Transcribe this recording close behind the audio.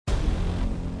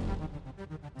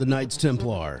the Knights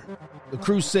Templar, the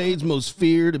Crusade's most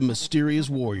feared and mysterious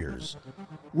warriors,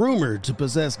 rumored to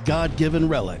possess God-given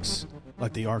relics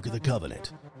like the Ark of the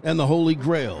Covenant and the Holy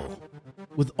Grail,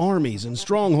 with armies and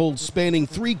strongholds spanning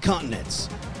 3 continents.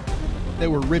 They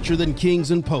were richer than kings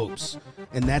and popes,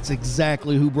 and that's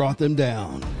exactly who brought them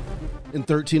down. In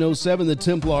 1307, the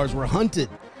Templars were hunted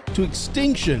to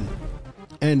extinction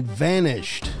and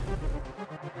vanished.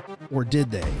 Or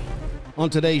did they? On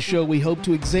today's show, we hope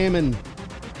to examine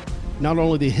not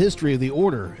only the history of the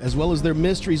order, as well as their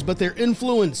mysteries, but their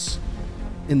influence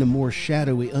in the more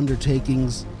shadowy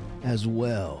undertakings as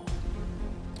well.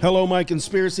 Hello, my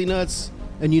conspiracy nuts,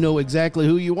 and you know exactly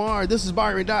who you are. This is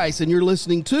Byron Dice, and you're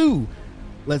listening to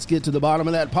Let's Get to the Bottom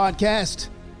of That podcast,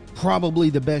 probably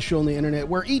the best show on the internet,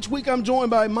 where each week I'm joined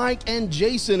by Mike and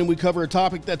Jason, and we cover a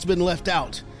topic that's been left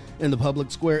out in the public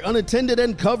square, unattended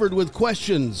and covered with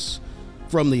questions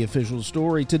from the official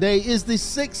story. Today is the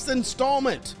 6th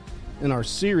installment in our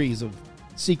series of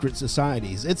secret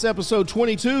societies. It's episode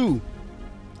 22,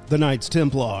 the Knights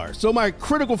Templar. So my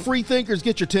critical free thinkers,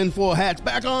 get your tinfoil hats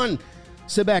back on,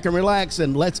 sit back and relax,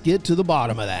 and let's get to the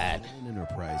bottom of that.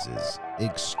 Enterprises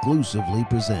exclusively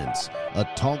presents a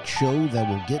talk show that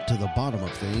will get to the bottom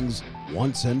of things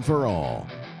once and for all.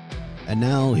 And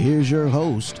now here's your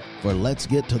host for Let's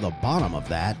Get to the Bottom of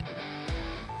That,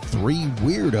 3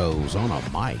 weirdos on a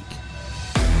mic.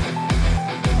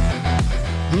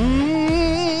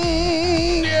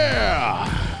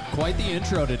 Yeah! Quite the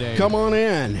intro today. Come on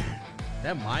in.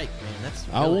 That mic, man, that's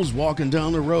really, I was walking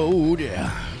down the road,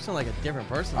 yeah. you sound like a different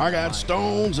person. I with that got mic.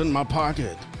 stones in my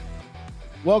pocket.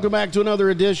 Welcome back to another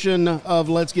edition of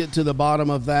Let's Get to the Bottom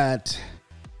of That.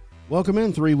 Welcome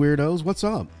in, 3 weirdos. What's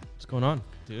up? What's going on?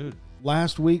 Dude.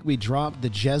 Last week we dropped the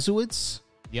Jesuits.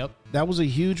 Yep. That was a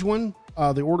huge one.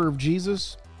 The Order of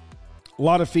Jesus. A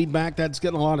lot of feedback. That's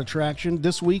getting a lot of traction.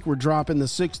 This week we're dropping the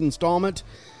 6th installment,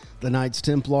 the Knights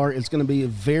Templar. It's going to be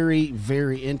very,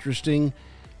 very interesting.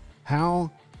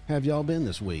 How have y'all been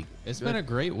this week? It's been a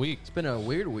great week. It's been a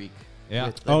weird week. Yeah.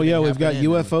 with Oh, yeah, everything we've got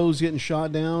happening and UFOs getting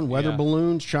shot down, weather Yeah.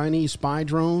 balloons, Chinese spy The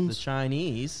drones.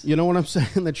 Chinese. You know what I'm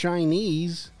saying? The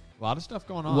Chinese. A lot of stuff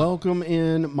going on. Welcome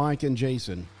in, Mike and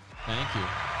Jason. Thank you.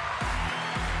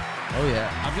 Oh,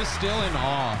 yeah. I'm just still in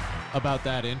awe about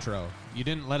that intro. You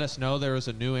didn't let us know there was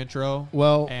a new intro.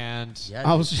 Well, and Yeah.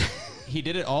 I was he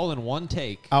did it all in one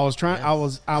take. I was trying I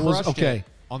was Crushed okay. it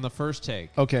on the first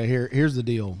take. Okay, here's the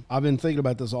deal. I've been thinking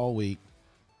about this all week,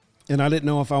 and I didn't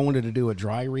know if I wanted to do a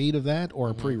dry read of that or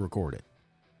a pre-record it.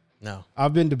 No.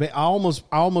 I've been I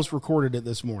almost recorded it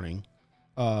this morning,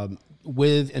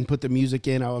 with and put the music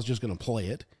in. I was just going to play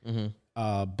it,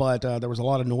 but there was a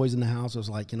lot of noise in the house. I was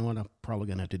like, you know what? I'm probably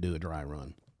going to have to do a dry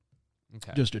run,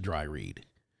 Okay. just a dry read.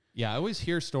 Yeah, I always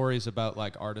hear stories about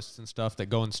like artists and stuff that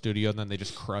go in studio and then they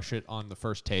just crush it on the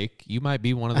first take. You might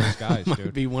be one of those guys, Might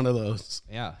dude. be one of those.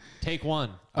 Yeah. Take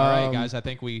one. All right, guys. I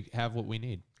think we have what we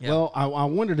need. Yeah. Well, I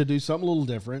wanted to do something a little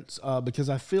different because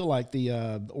I feel like the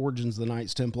origins of the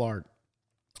Knights Templar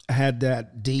had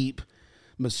that deep,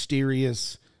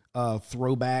 mysterious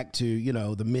throwback to, you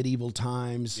know, the medieval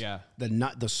times. Yeah.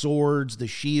 The swords, the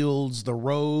shields, the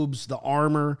robes, the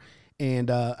armor,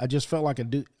 and I just felt like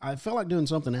I felt like doing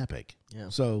something epic. Yeah.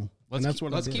 So and that's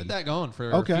what I let's did. keep that going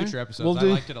for Okay. future episodes. We'll I do-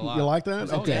 liked it a lot. You like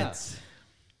that? Oh, Okay.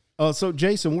 yeah. So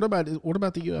Jason, what about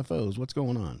the UFOs? What's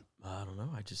going on? I don't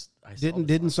know. I saw Didn't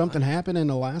this last something night. happen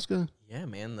in Alaska? Yeah,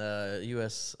 man. The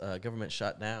U.S. Government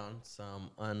shot down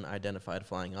some unidentified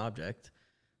flying object.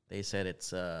 They said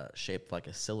it's shaped like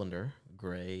a cylinder,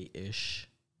 grayish,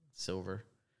 silver,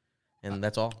 and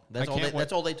that's all. That's all. can't wait.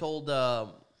 That's all they told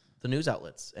the news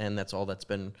outlets, and that's all that's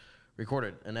been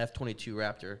recorded. An F-22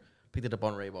 Raptor picked it up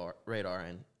on radar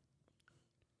and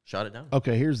shot it down.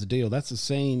 Okay, here's the deal. That's the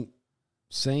same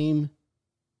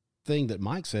thing that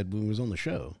Mike said when he was on the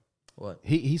show. What?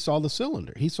 He saw the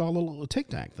cylinder. He saw the little tic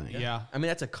tac thing. Yeah. I mean,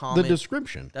 that's a The common.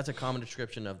 description. That's a common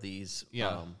description of these.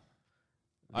 Yeah.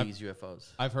 These UFOs.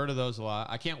 I've heard of those a lot.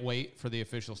 I can't wait for the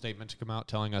official statement to come out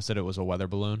telling us that it was a weather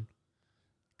balloon.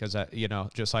 Because,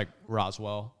 just like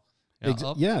Roswell.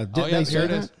 Yeah, did they say here it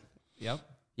that? is. Yep.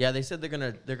 Yeah, they said they're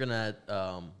gonna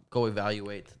go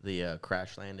evaluate the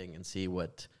crash landing and see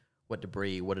what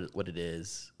debris, what it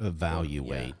is.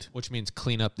 Evaluate. Which means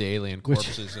clean up the alien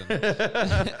corpses.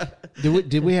 And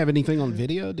Did we have anything on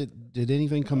video? Did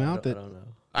anything come out I that? don't know.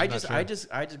 I just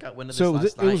got wind of this So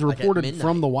last it was night, like at reported midnight.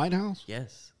 from the White House.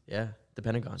 Yes, yeah, the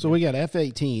Pentagon. So we got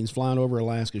F-18s flying over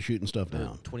Alaska shooting stuff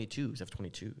down.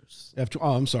 F-22s.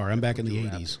 Oh, I'm sorry. I'm back in the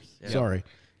F-22 '80s. Raptors. Yeah. Sorry.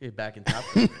 You're back in top.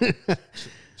 Gun.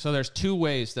 so there's 2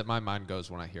 ways that my mind goes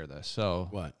when I hear this. So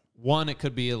What? one, it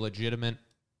could be a legitimate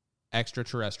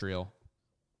extraterrestrial,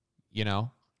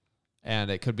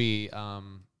 And it could be,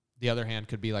 the other hand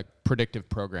could be like predictive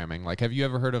programming. Like, have you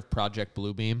ever heard of Project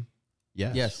Bluebeam?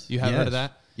 Yes. You have heard of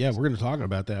that? Yeah, we're going to talk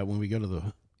about that when we go to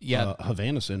the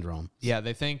Havana Syndrome. Yeah,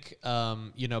 they think,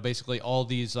 basically all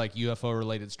these like UFO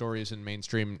related stories in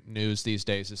mainstream news these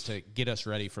days is to get us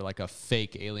ready for like a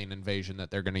fake alien invasion that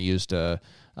they're going to use to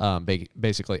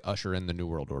basically usher in the New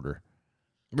World Order.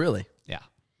 Really? Yeah.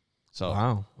 So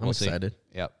Wow, I'm we'll see. excited.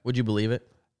 Yep. Would you believe it?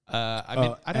 I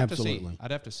mean, I'd have absolutely. to see.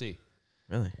 I'd have to see.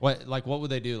 Really? What would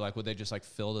they do? Like, would they just like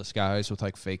fill the skies with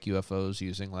like fake UFOs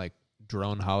using like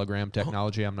drone hologram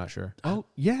technology? I'm not sure. Oh,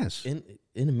 yes.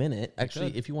 In a minute,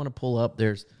 actually, if you want to pull up,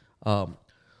 there's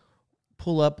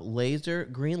pull up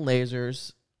green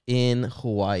lasers in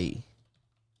Hawaii.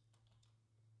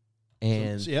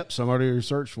 And Yep, somebody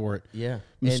researched for it. yeah,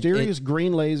 Mysterious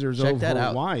green lasers check over that out.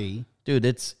 Hawaii dude,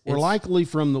 it's were likely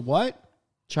from the what?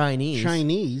 Chinese.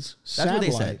 Chinese That's satellite. what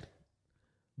they said.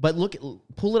 But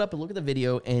pull it up and look at the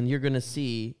video, and you're gonna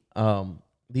see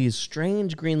these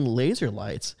strange green laser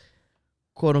lights,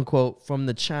 quote unquote, from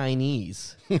the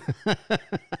Chinese.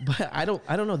 But I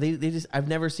don't know. They just I've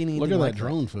never seen anything. Look at like that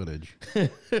drone footage.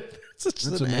 That's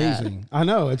That's amazing. I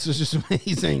know. It's just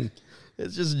amazing.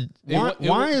 It's just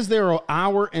Why is there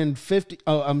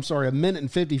a minute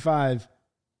and 55?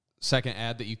 Second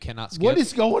ad that you cannot skip. What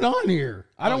is going on here?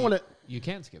 I don't want to. You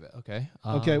can skip it. Okay.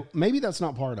 Okay, maybe that's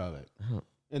not part of it.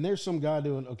 And there's some guy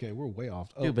doing. Okay, we're way off.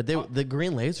 dude. But the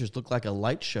green lasers look like a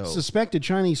light show. Suspected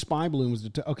Chinese spy balloon was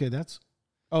detected. Okay, that's.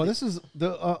 Oh, this is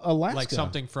the Alaska. like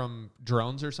something from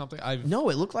drones or something. No,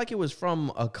 it looked like it was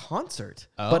from a concert,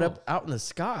 Oh. but out in the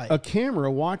sky. A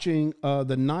camera watching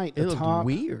the night It looked atop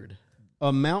weird.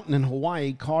 a mountain in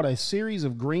Hawaii caught a series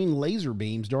of green laser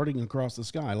beams darting across the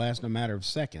sky, lasting a matter of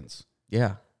seconds.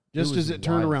 Yeah. Just was as it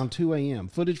turned wild. around 2 a.m.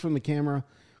 Footage from the camera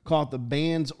caught the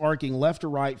bands arcing left to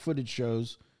right. Footage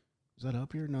shows. Is that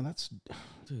up here? No, that's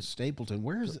Stapleton.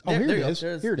 Where is it? Oh, There here you it go. is.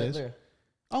 There's- Here it is. there.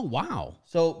 Oh, wow.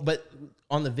 So, but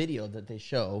on the video that they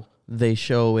show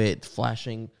it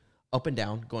flashing up and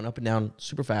down, going up and down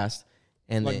super fast,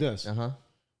 and Like this. and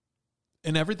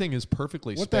everything is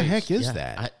perfectly What spaced. the heck is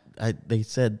Yeah, that? they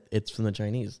said it's from the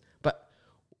Chinese, but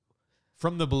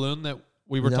From the balloon that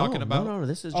we were talking about? No,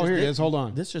 this is. Oh, here it is. Hold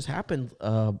on. This just happened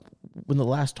in the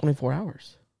last 24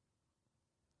 hours.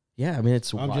 Yeah, I mean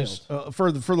it's I'm wild. just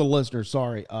for the listeners.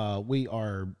 Sorry, we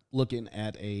are looking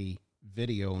at a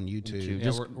video on YouTube.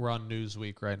 Yeah, we're on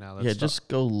Newsweek right now. That's yeah, just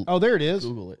go. Oh, there it is.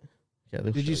 Google it. Yeah,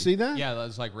 Did you see that? Yeah,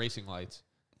 that's like racing lights.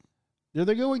 There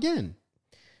they go again.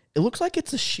 It looks like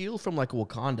it's a shield from like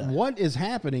Wakanda. What is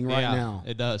happening right Yeah, now?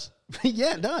 it does.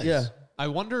 Yeah, it does. Yeah, I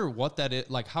wonder what that is.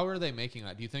 Like, how are they making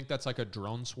that? Do you think that's like a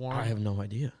drone swarm? I have no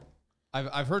idea.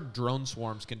 I've heard drone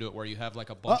swarms can do it where you have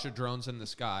like a bunch of drones in the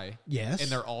sky. Yes. And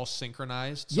they're all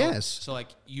synchronized. So, Yes. So like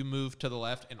you move to the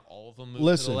left and all of them move to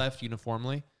Listen. the left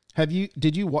uniformly.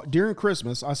 Did you during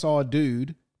Christmas? I saw a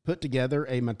dude put together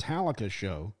a Metallica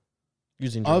show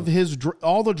Using of drones. his.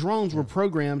 All the drones were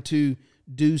programmed to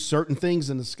do certain things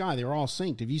in the sky. They were all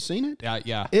synced. Have you seen it?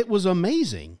 Yeah. It was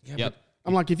amazing. Yep.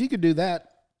 I'm like, if you could do that,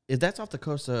 If that's off the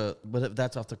coast of, but if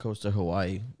that's off the coast of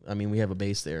Hawaii, I mean, we have a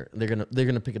base there. They're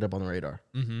gonna pick it up on the radar.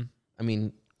 Mm-hmm. I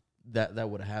mean, that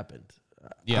would have happened.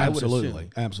 Yeah, I would absolutely, assume.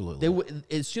 absolutely. They would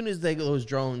as soon as those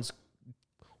drones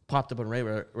popped up on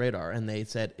radar, and they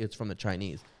said it's from the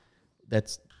Chinese.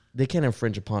 They can't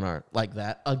infringe upon our like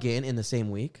that again in the same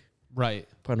week. Right.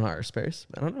 Upon our space.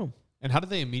 I don't know. And how do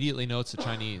they immediately know it's the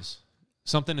Chinese?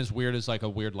 Something as weird as like a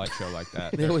weird light show like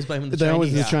that. They always blame the They're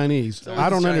always Chinese. the Chinese. always I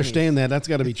don't the understand that. That's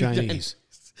got to be Chinese.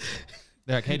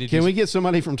 They're like, hey, did Can you we get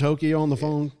somebody from Tokyo on the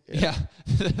phone? Yeah.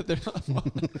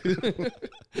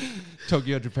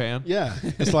 Tokyo, Japan. Yeah,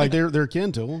 it's like they're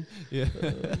kin to them. Yeah.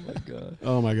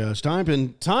 Oh my gosh! Time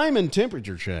and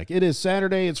temperature check. It is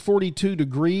Saturday. It's 42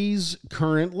 degrees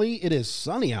currently. It is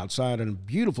sunny outside and a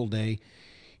beautiful day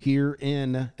here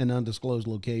in an undisclosed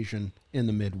location in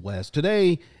the Midwest.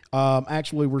 Today,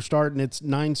 actually, we're starting. It's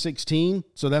 9:16,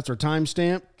 so that's our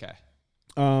timestamp. Okay.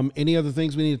 Any other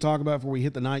things we need to talk about before we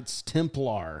hit the Knights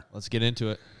Templar? Let's get into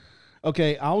it.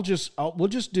 Okay, we're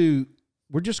just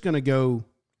going to go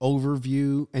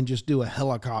overview and just do a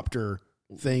helicopter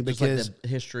thing Just because like the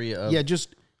history of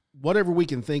just whatever we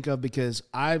can think of, because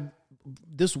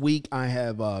this week I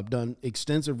have done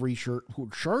extensive research.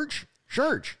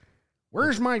 Church,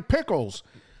 where's my pickles?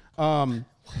 I've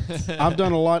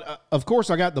done a lot. Of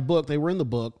course, I got the book. They were in the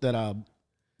book that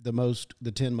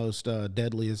the 10 most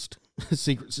deadliest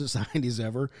secret societies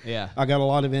ever. Yeah. I got a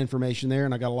lot of information there,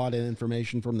 and I got a lot of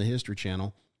information from the History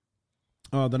Channel.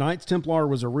 The Knights Templar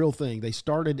was a real thing. They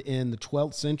started in the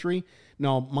 12th century.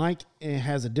 Now, Mike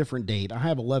has a different date. I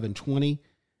have 1120.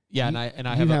 Yeah, and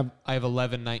I have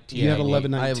 1119. You have I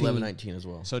 1119. have 1119 as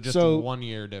well. So just So- 1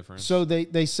 year difference. So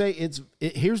they say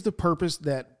here's the purpose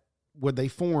that what they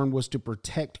formed was to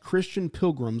protect Christian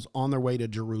pilgrims on their way to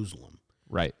Jerusalem.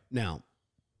 right. Now,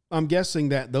 I'm guessing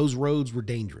that those roads were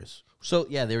dangerous. So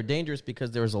yeah, they were dangerous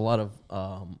because there was a lot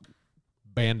of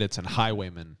Bandits and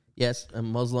highwaymen.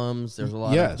 Muslims. There's a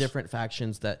lot Yes. of different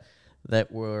factions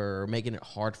that were making it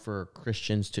hard for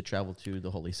Christians to travel to the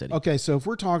holy city. Okay, so if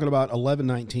we're talking about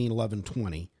 1119,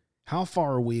 1120, how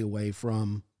far are we away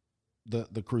from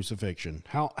the crucifixion?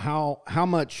 How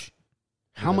much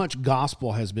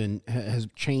gospel has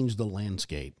changed the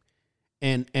landscape?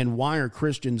 And why are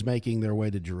Christians making their way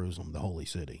to Jerusalem, the holy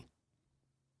city?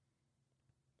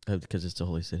 Because it's the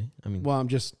holy city. I mean,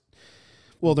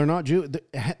 Well, they're not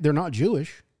they're not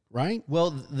Jewish, right?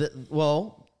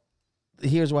 well,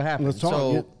 here's what happened. Let's talk,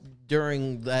 So yeah.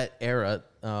 during that era,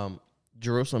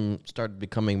 Jerusalem started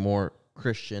becoming more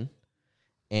Christian,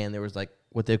 and there was like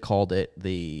what they called it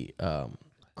the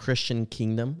Christian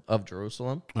kingdom of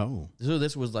Jerusalem. Oh, So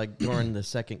this was like during the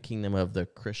second kingdom of the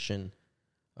Christian,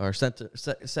 or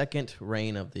second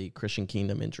reign of the Christian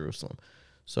kingdom in Jerusalem.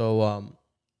 So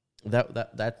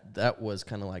that was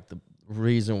kind of like the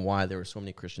reason why there were so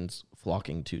many Christians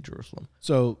flocking to Jerusalem.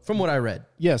 so From what I read,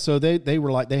 yeah, so they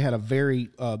were like, they had a very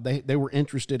they were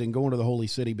interested in going to the holy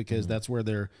city because that's where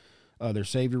their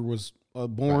Savior was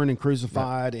born and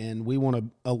crucified, and we want to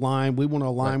align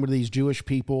with these Jewish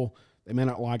people. They may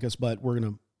not like us, but we're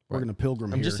gonna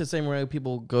pilgrim here. just the same way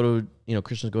people go to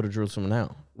Christians go to Jerusalem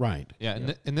now. Right.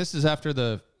 Yeah, and this is after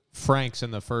the Franks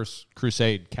in the First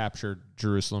Crusade captured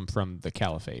Jerusalem from the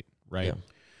Caliphate, right? Yeah.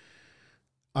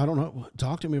 I don't know.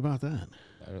 Talk to me about that.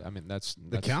 I mean, that's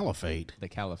The Caliphate. The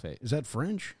Caliphate. Is that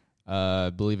French? I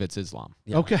believe it's Islam.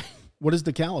 Yeah. Okay. What is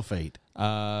the Caliphate?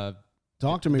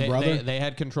 Talk to me, brother. They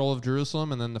had control of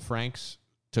Jerusalem, and then the Franks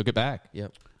took it back.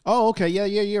 Yep. Oh, okay.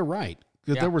 Yeah, right.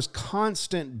 That Yeah. there was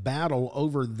constant battle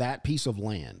over that piece of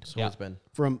land So Yeah. it's been.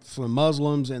 from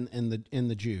Muslims and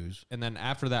the Jews. And then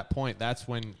after that point, that's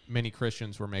when many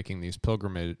Christians were making these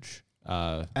pilgrimage.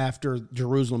 After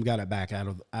Jerusalem got it back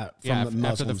from the Muslims.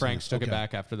 After the Franks took it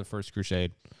back after the First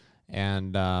Crusade.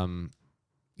 And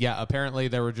apparently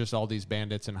there were just all these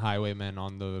bandits and highwaymen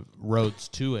on the roads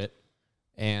to it.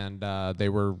 And they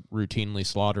were routinely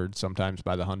slaughtered, sometimes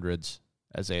by the hundreds,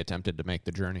 as they attempted to make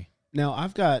the journey. Now,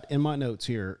 I've got in my notes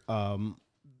here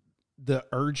the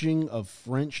urging of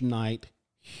French knight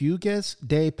Hugues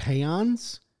de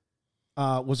Payens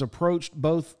approached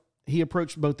both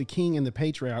the king and the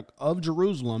patriarch of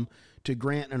Jerusalem to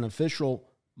grant an official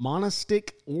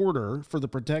monastic order for the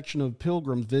protection of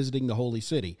pilgrims visiting the holy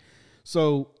city.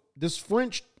 So this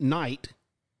French knight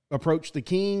approached the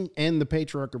king and the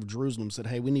patriarch of Jerusalem, said,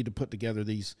 "Hey, we need to put together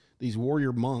these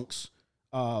warrior monks."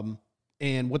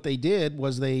 And what they did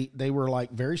was they were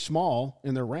like very small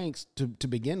in their ranks to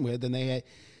begin with, and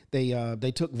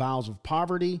they took vows of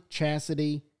poverty,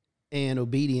 chastity, and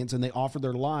obedience, and they offered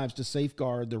their lives to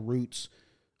safeguard the roots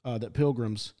that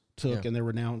pilgrims took, and they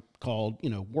were now called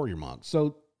warrior monks.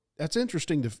 So that's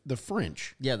interesting. The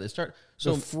French, Yeah, they start.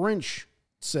 so So the French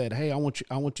said, "Hey, I want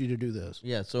you to do this."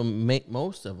 yeah, so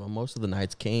most of the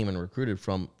knights came and recruited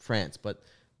from France, but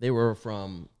they were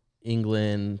from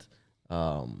England,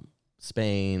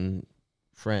 Spain,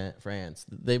 France.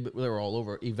 They were all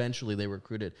over. Eventually, they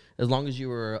recruited. As long as you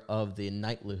were of the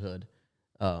knightlyhood,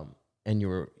 and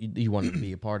you wanted to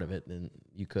be a part of it, then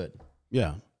you could.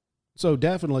 Yeah. So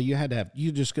definitely you had to have,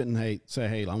 you just couldn't say,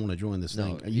 "Hey, I want to join this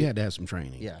No, thing." You had to have some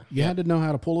training. Yeah. You had to know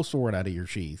how to pull a sword out of your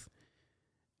sheath,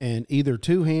 and either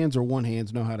two hands or one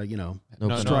hand know how to, No,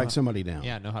 strike somebody down.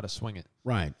 Yeah, know how to swing it.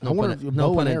 Right. No I wonder pun- if no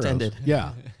bow pun and arrows. intended.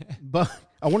 Yeah. But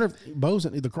I wonder if bows,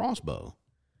 the crossbow.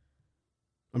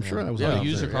 I'm sure that was Yeah, out you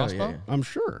use there. a crossbow? yeah. I'm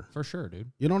sure. For sure,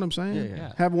 dude. You know what I'm saying? Yeah,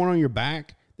 yeah. Have one on your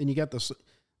back, then you got the.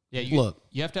 Yeah, Look.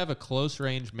 you have to have a close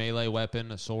range melee weapon,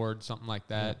 a sword, something like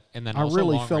that, and then I also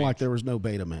really long feel like range. there was no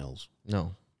beta males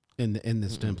No. in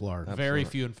this Templar. Very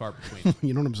few and far between.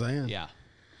 You know what I'm saying? Yeah,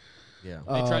 Yeah.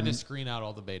 they tried to screen out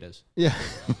all the betas. Yeah.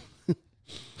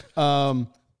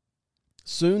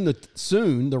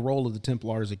 Soon the role of the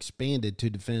Templars expanded to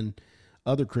defend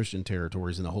other Christian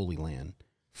territories in the Holy Land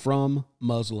from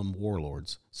Muslim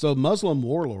warlords. So Muslim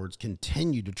warlords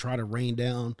continued to try to rain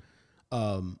down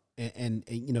and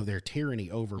their tyranny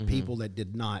over people that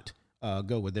did not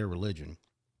go with their religion.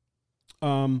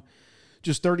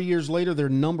 Just 30 years later, their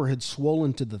number had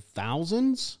swollen to the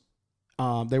thousands.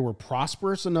 They were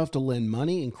prosperous enough to lend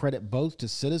money and credit both to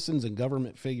citizens and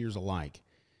government figures alike.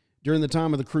 During the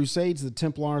time of the Crusades, the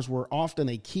Templars were often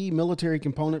a key military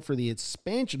component for the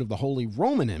expansion of the Holy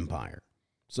Roman Empire.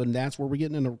 So that's where we're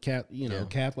getting into Yeah.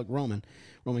 Catholic Roman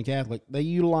Catholic. They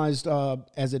utilized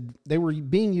they were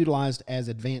being utilized as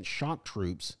advanced shock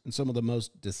troops in some of the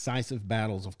most decisive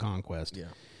battles of conquest, Yeah.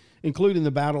 including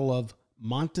the Battle of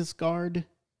Montesgard,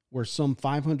 where some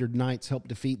 500 knights helped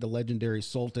defeat the legendary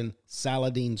Sultan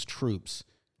Saladin's troops,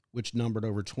 which numbered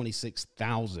over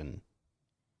 26,000.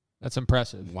 That's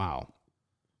impressive. Wow.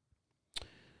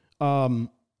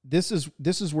 This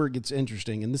is where it gets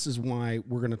interesting, and this is why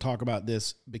we're going to talk about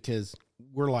this, because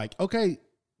we're like, okay,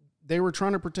 they were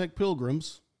trying to protect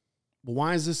pilgrims, but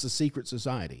why is this a secret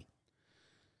society?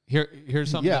 Here's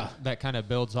something Yeah. that kind of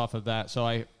builds off of that. So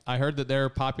I heard that their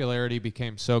popularity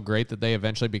became so great that they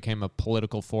eventually became a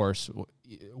political force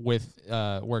with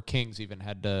where kings even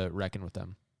had to reckon with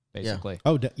them, basically.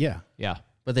 Oh, yeah. Yeah.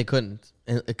 But they couldn't,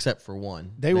 except for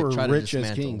one. They were tried to rich as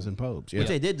dismantle kings him. and popes. Which Yeah.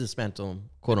 they did dismantle them,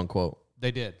 quote unquote.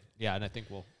 They did. Yeah, and I think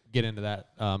we'll get into that.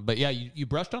 But yeah, you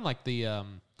brushed on like the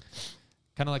kind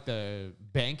of like the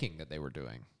banking that they were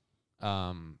doing.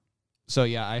 So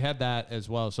yeah, I had that as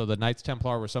well. So the Knights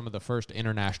Templar were some of the first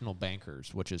international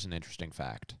bankers, which is an interesting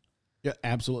fact. Yeah,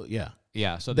 absolutely. Yeah.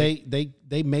 Yeah, so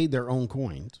They made their own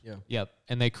coins. Yeah. yep,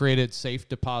 and they created safe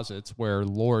deposits where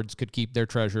lords could keep their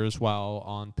treasures while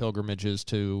on pilgrimages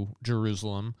to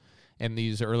Jerusalem. And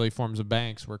these early forms of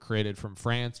banks were created from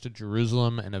France to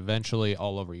Jerusalem and eventually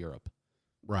all over Europe.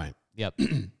 Right. Yep.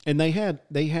 And they had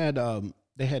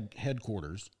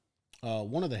headquarters.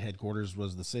 One of the headquarters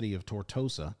was the city of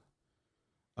Tortosa,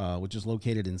 which is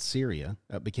located in Syria.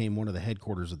 That became one of the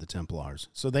headquarters of the Templars.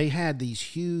 So they had these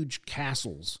huge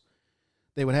castles.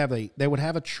 They would have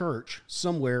a church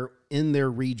somewhere in their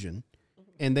region,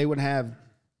 and they would have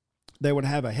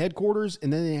a headquarters,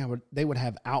 and then they would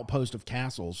have outposts of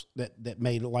castles that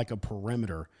made like a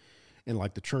perimeter, and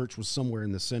like the church was somewhere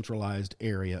in the centralized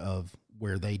area of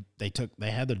where they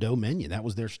had the dominion. That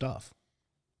was their stuff.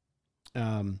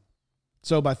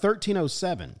 So by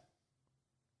 1307,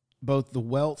 both the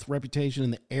wealth, reputation,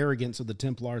 and the arrogance of the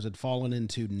Templars had fallen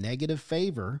into negative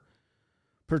favor,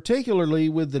 particularly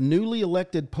with the newly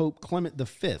elected Pope Clement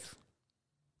V.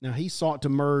 Now, he sought to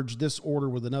merge this order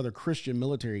with another Christian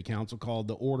military council called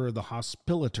the Order of the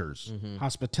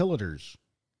Hospitalators,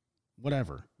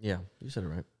 whatever. Yeah, you said it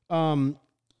right.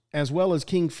 As well as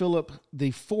King Philip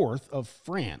IV of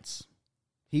France.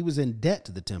 He was in debt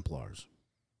to the Templars.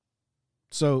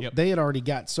 So Yep. they had already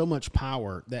got so much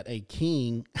power that a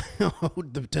king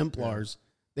owed the Templars.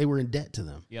 They were in debt to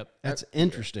them. Yep. That's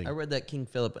interesting. I read that King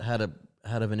Philip had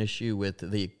an issue with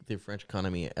the French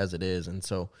economy as it is, and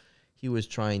so he was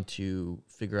trying to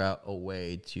figure out a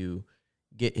way to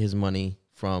get his money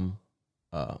from,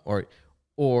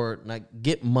 or not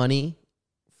get money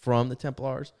from the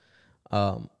Templars,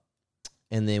 and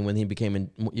then when he became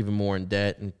even more in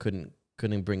debt and couldn't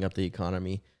bring up the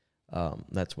economy,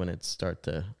 that's when it started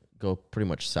to go pretty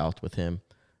much south with him.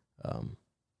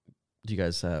 Do you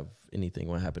guys have anything?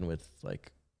 What happened with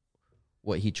like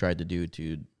what he tried to do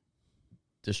to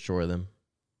destroy them?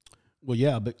 Well,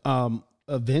 yeah, but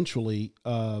eventually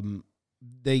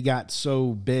they got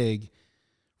so big,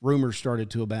 rumors started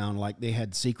to abound. Like they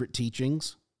had secret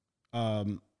teachings.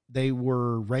 They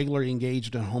were regularly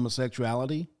engaged in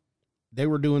homosexuality. They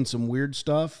were doing some weird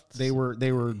stuff. They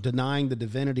were denying the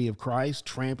divinity of Christ,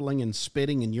 trampling and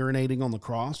spitting and urinating on the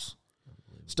cross,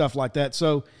 stuff like that.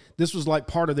 So this was like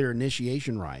part of their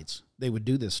initiation rites. They would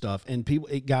do this stuff, and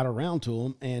it got around to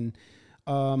them, and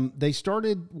they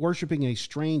started worshiping a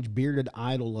strange bearded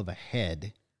idol of a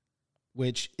head,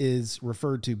 which is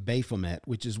referred to Baphomet,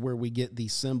 which is where we get the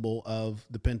symbol of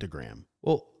the pentagram.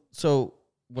 Well, so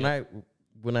when I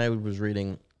was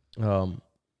reading,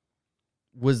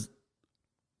 was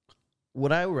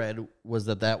what I read was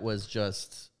that was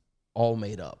just all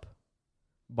made up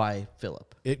by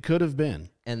Philip, It could have been.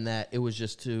 and that it was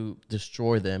just to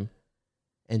destroy them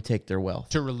and take their wealth.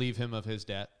 To relieve him of his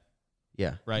debt,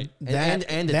 Yeah, right? and to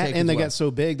take his they wealth. got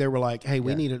so big they were like, "Hey,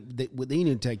 we Yeah. need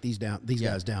to take these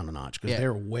guys down a notch because Yeah.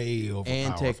 they're way over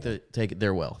and take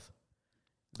their wealth.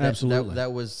 Absolutely.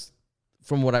 That was,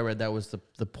 from what I read, that was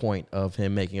the point of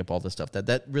him making up all this stuff.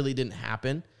 That really didn't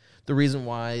happen. The reason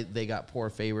why they got poor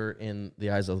favor in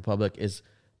the eyes of the public is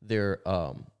their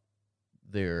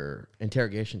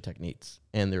interrogation techniques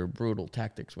and their brutal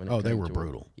tactics. They were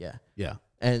brutal. Yeah. Yeah,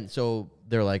 And so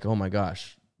they're like, oh my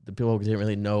gosh, the people didn't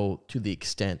really know to the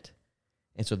extent.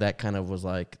 And so that kind of was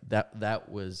like, that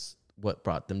was what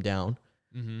brought them down,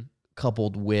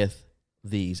 coupled with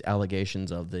these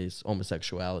allegations of this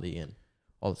homosexuality and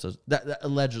all this. That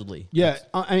allegedly. yeah.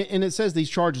 And it says these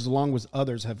charges, along with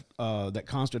others, have that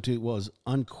constitute was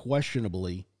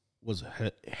unquestionably was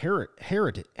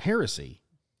heresy.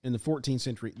 in the 14th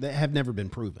century that have never been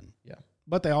proven. Yeah.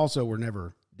 But they also were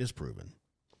never disproven.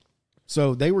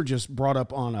 So they were just brought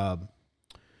up on a,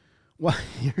 well,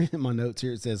 here in my notes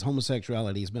here, it says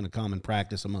homosexuality has been a common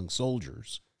practice among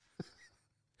soldiers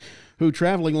who,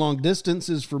 traveling long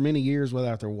distances for many years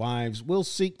without their wives, will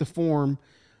seek the form,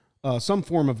 some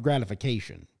form of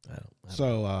gratification. I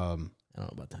don't know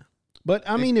about that. But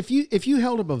I mean, if you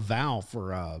held up a vow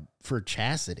for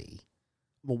chastity,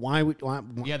 well, why?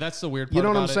 Yeah, that's the weird part. You know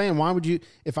what I'm about it. saying? Why would you?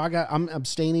 If I'm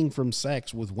abstaining from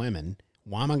sex with women,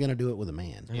 why am I going to do it with a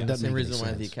man? Yeah, It that's doesn't the make any reason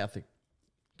why the sense.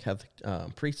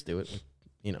 Catholic priests do it.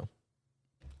 You know.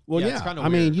 Well, Yeah, yeah. it's kinda I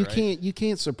mean, weird, you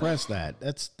can't suppress that.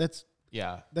 That's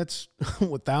Yeah.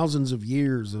 what thousands of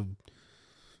years of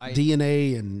I-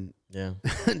 DNA and Yeah.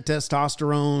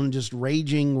 testosterone just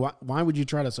raging. Why would you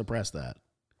try to suppress that?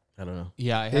 I don't know.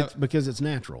 Yeah, It's because it's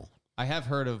natural. I have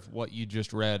heard of what you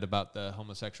just read about the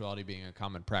homosexuality being a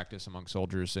common practice among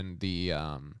soldiers in the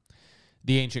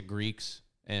ancient Greeks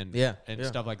and Yeah.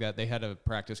 stuff like that. They had a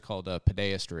practice called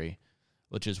paideistry,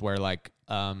 which is where like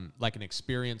an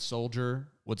experienced soldier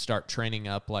would start training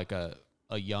up like a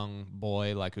young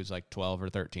boy, like who's like 12 or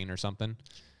 13 or something,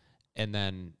 and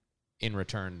then in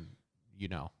return,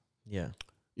 Yeah.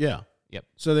 Yeah. Yep.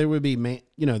 So they would be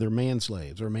they're man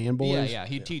slaves or man boys. yeah,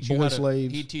 he'd teach Boy you how to,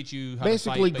 slaves. he'd teach you how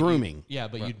Basically to fight, grooming.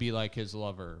 but you'd be like his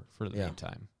lover for the Yeah.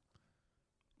 meantime.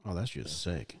 Oh, that's just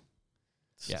sick.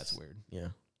 Yeah, it's weird. Yeah.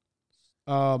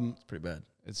 Um, It's pretty bad.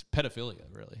 It's pedophilia,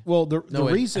 really. well, the No,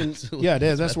 it reason, absolutely yeah, it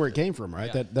is. is That's where it pedophilia. came from,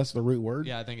 right? Yeah. That's the root word.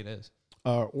 Yeah, I think it is.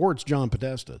 Or it's John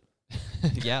Podesta.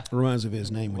 Yeah. Reminds me of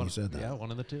his name when you said that. Yeah, one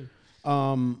of the two.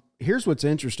 Here's what's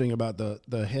interesting about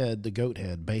the goat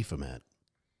head, Baphomet,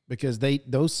 because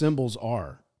those symbols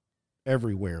are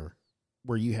everywhere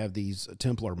where you have these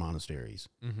Templar monasteries.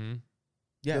 Mm-hmm.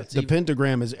 Yeah. The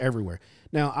pentagram is everywhere.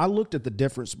 Now, I looked at the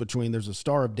difference between there's a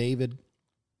Star of David.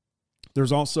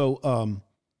 There's also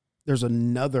there's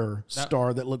another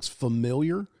star that looks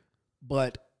familiar,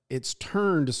 but it's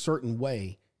turned a certain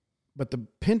way. But the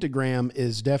pentagram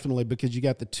is definitely because you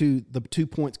got the two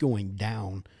points going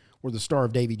down, where the Star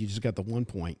of David, you just got the 1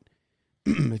 point.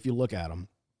 If you look at them.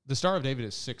 The Star of David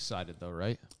is six-sided, though,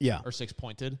 right? Yeah. Or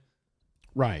six-pointed.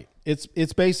 Right. It's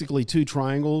basically two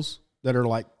triangles that are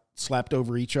like slapped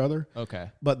over each other. Okay.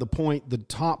 But the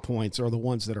top points are the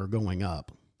ones that are going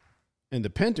up. And the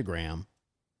pentagram,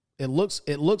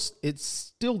 it's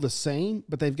still the same,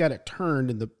 but they've got it turned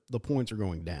and the points are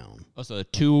going down. Oh, so the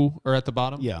two are at the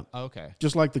bottom? Yeah. Oh, okay.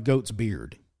 Just like the goat's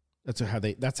beard. That's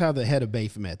how the head of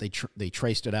Baphomet, they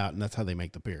traced it out, and that's how they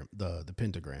make the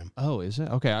pentagram. Oh, is it?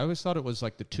 Okay. I always thought it was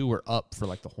like the two were up for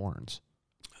like the horns.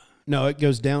 No, it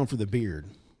goes down for the beard.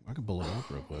 I can pull it up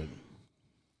real quick.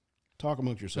 Talk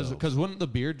amongst yourselves. Because wouldn't the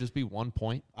beard just be 1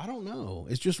 point? I don't know.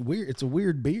 It's just weird. It's a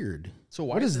weird beard. So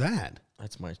why what is is that?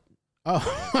 That's my.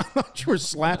 Oh, I thought you were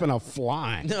slapping a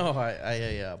fly. No,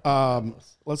 I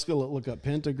Let's go look up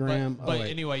pentagram. But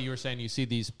anyway, you were saying you see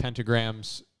these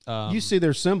pentagrams. You see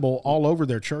their symbol all over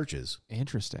their churches,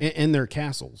 Interesting. in their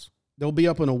castles. They'll be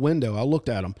up in a window. I looked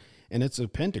at them, and it's a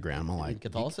pentagram. I'm like,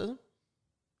 Catholicism?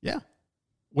 yeah,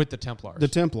 With the Templars. the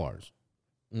Templars.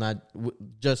 Not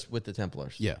just with the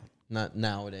Templars. Yeah. Not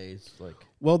nowadays. Like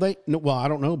Well, I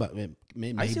don't know about it.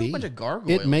 May I see be. a bunch of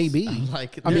gargoyles. It may be. I'm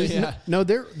like, I mean, Yeah. no,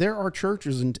 there are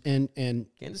churches and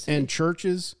Kansas City? and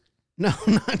churches. No,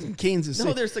 not in Kansas City.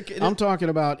 No, there's I'm talking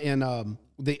about in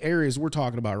the areas we're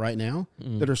talking about right now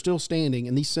that are still standing,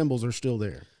 and these symbols are still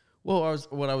there. Well,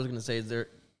 what I was going to say is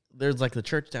there's like the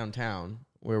church downtown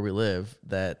where we live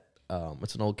that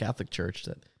it's an old Catholic church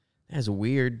that has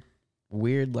weird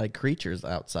like creatures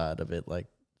outside of it, like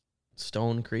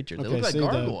stone creatures. They Okay, look like see the-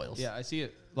 gargoyles. Yeah, I see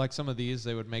it. Like some of these,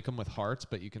 they would make them with hearts,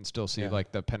 but you can still see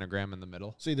like the pentagram in the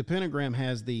middle. See, the pentagram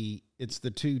has it's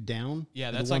the two down. Yeah,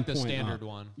 and that's one like the point standard up.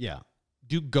 one. Yeah.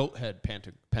 Do goat head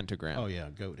pentagram. Oh yeah,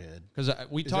 goat head. Because Is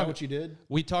that what you did?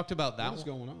 We talked about that What's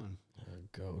one. going on?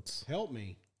 Goats. Help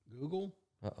me, Google.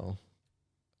 Uh-oh.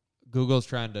 Google's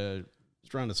trying to It's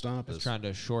trying to stop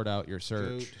us. short out your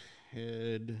search. Goat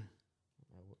head.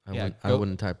 I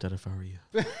wouldn't type that if I were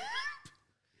you.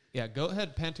 Yeah, goat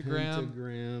head pentagram.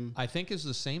 Pentagram. I think is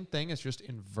the same thing. It's just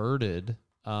inverted.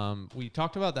 We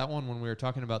talked about that one when we were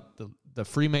talking about the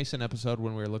Freemason episode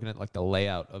when we were looking at like the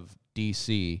layout of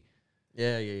DC.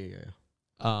 Yeah.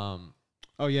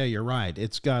 Oh yeah, you're right.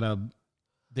 It's got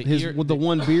The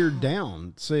one beard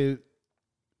down. So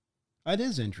that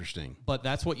is interesting. But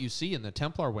that's what you see in the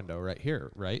Templar window right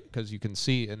here, right? Because you can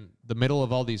see in the middle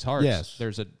of all these hearts, Yes.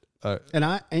 there's a And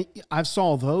I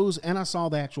saw those, and I saw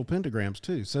the actual pentagrams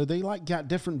too. So they like got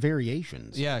different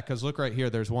variations. yeah. Because look right here,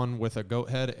 there's one with a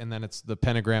goat head, and then it's the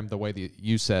pentagram the way that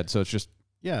you said. So it's just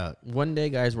Yeah, One day,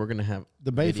 guys, we're gonna have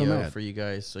the video Baphomet for you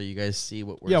guys, so you guys see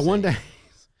what we're. Yeah, saying. one day.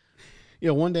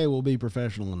 Yeah, one day we'll be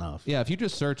professional enough. Yeah, if you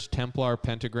just search Templar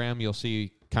pentagram, you'll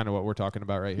see kind of what we're talking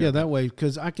about right here. Yeah, that way,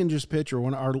 because I can just picture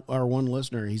our one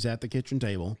listener. He's at the kitchen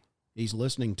table. He's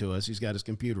listening to us. He's got his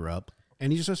computer up,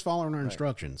 and he's just following our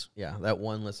instructions. Yeah, that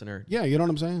one listener, Yeah, you know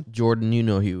what I'm saying? Jordan. You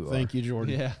know who you are. Thank you,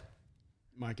 Jordan. Yeah.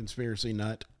 My conspiracy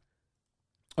nut.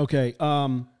 Okay.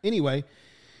 Anyway,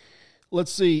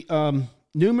 let's see.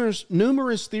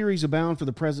 Numerous theories abound for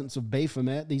the presence of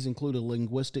Baphomet. These include a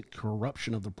linguistic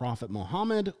corruption of the Prophet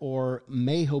Muhammad or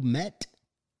Mahomet,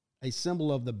 a symbol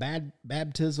of the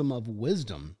baptism of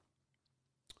wisdom.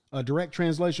 A direct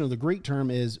translation of the Greek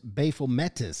term is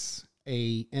Baphometus,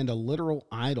 and a literal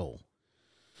idol,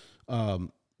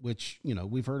 which,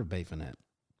 we've heard of Baphomet.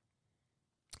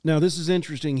 Now, this is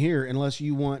interesting here, unless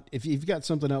you want, if you've got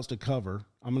something else to cover,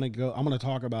 I'm going to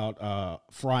talk about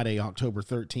Friday, October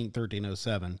 13th,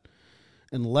 1307,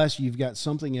 unless you've got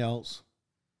something else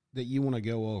that you want to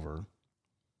go over.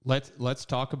 Let's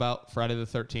talk about Friday the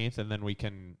 13th, and then we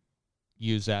can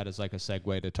use that as like a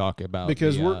segue to talk about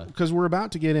Because we're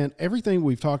about to get in, everything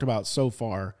we've talked about so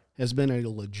far has been a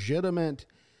legitimate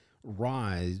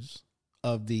rise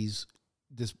of this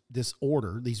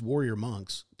order, these warrior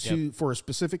monks, for a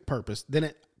specific purpose.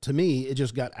 Then to me, it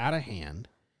just got out of hand.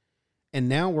 And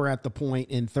now we're at the point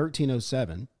in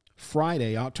 1307,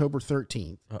 Friday, October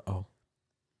 13th. Uh-oh.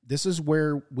 This is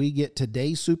where we get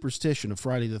today's superstition of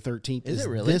Friday the 13th. Is it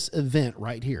really? This event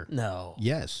right here. No.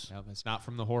 Yes. No, it's not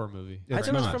from the horror movie. It's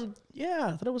I thought not. it was from.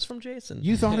 Yeah, I thought it was from Jason.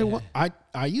 You thought it was?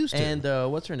 I used to.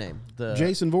 And what's her name?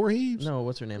 Jason Voorhees? No,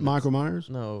 what's her name? Michael Myers?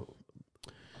 No.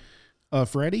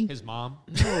 Freddy? His mom.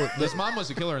 His mom was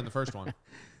the killer in the first one.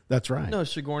 That's right. No,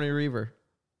 Sigourney Weaver.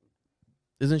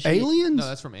 Isn't she? Aliens? No,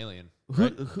 that's from Alien.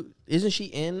 Who isn't she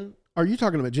in? Are you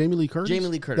talking about Jamie Lee Curtis? Jamie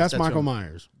Lee Curtis, That's that's Michael who-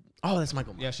 Myers. Oh, that's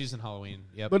Michael. Yeah, she's in Halloween.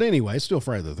 Yep. But anyway, it's still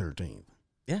Friday the 13th.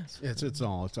 Yes. It's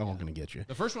all going to get you.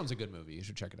 The first one's a good movie. You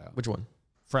should check it out. Which one?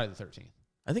 Friday the 13th.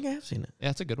 I think I have seen it.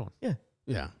 Yeah, it's a good one. Yeah.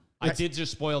 Yeah. I did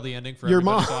just spoil the ending for Your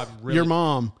everybody, mom. so I'm really Your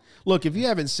mom. Look, if you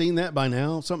haven't seen that by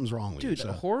now, something's wrong with Dude, you.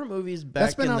 So. horror movies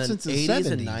That's back been in out the since the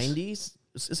 80s and 70s. 90s,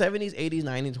 70s, 80s,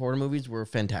 90s horror movies were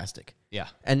fantastic. Yeah.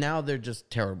 And now they're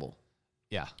just terrible.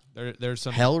 Yeah. There's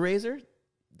some Hellraiser?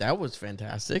 That was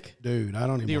fantastic. Dude, I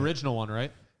don't even. the original one,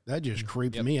 right? That just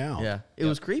creeped Yep. me out. Yeah. It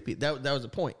was creepy. That was the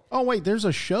point. Oh, wait, there's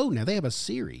a show now. They have a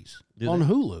series Do on they?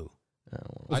 Hulu.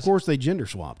 Of course, they gender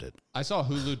swapped it. I saw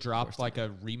Hulu drop like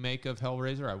a remake of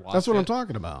Hellraiser. I watched That's what it. I'm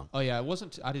talking about. Oh yeah,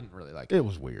 I didn't really like it. It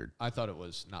was weird. I thought it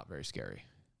was not very scary.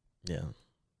 Yeah.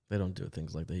 They don't do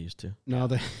things like they used to. No,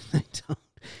 they don't.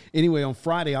 Anyway, on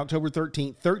Friday, October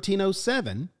 13th,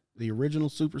 1307, the original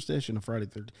superstition of Friday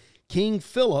the 13th, King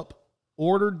Philip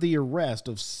ordered the arrest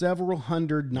of several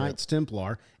hundred Knights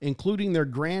Templar, including their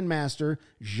Grand Master,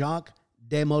 Jacques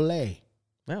de Molay.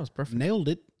 That was perfect. Nailed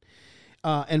it.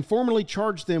 And formally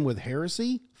charged them with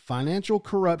heresy, financial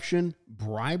corruption,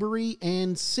 bribery,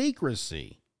 and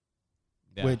secrecy.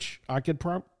 Yeah. Which I could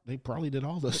they probably did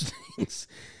all those things.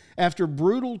 After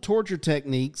brutal torture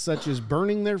techniques such as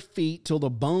burning their feet till the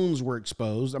bones were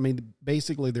exposed. I mean,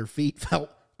 basically their feet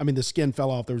the skin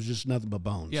fell off. There was just nothing but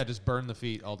bones. Yeah, just burn the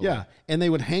feet all the way. Yeah. And they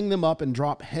would hang them up and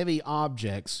drop heavy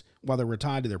objects while they were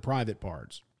tied to their private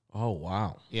parts. Oh,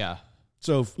 wow. Yeah.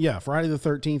 So, yeah, Friday the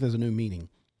 13th has a new meaning.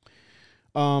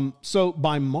 So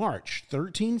by March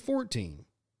 1314,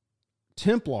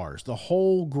 Templars, the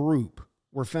whole group,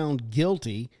 were found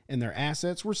guilty and their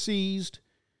assets were seized.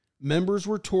 Members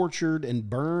were tortured and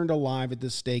burned alive at the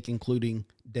stake, including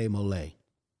de Molay.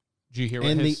 Did you hear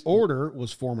what And his, the order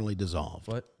was formally dissolved.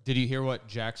 What? Did you hear what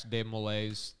Jacques de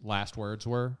Molay's last words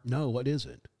were? No, what is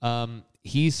it?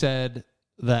 He said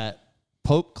that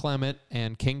Pope Clement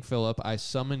and King Philip, I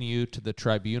summon you to the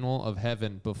tribunal of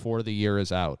heaven before the year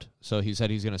is out. So he said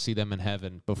he's going to see them in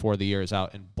heaven before the year is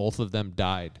out, and both of them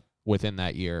died within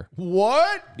that year.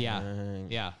 What? Yeah, Dang.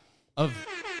 yeah.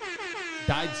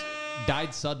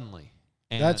 Died suddenly.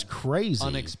 And That's crazy.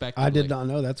 unexpectedly. I did not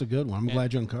know. That's a good one. I'm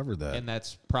glad you uncovered that. And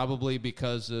that's probably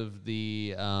because of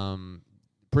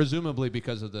presumably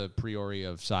because of the priori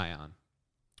of Sion,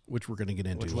 which we're going to get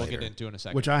into which we'll later. get into in a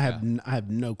second. Which I have Yeah. I have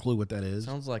no clue what that is.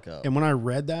 Sounds like a. And when I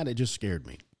read that, it just scared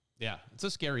me. Yeah, it's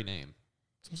a scary name.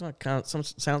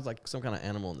 Sounds like some kind of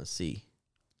animal in the sea.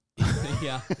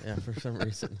 Yeah, Yeah, for some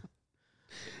reason.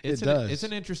 it's It does. It's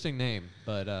an interesting name,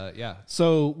 but yeah.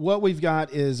 So what we've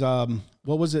got is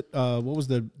what was it? What was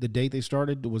the date they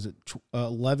started? Was it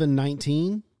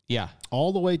 1119 Yeah.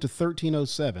 all the way to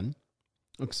 1307?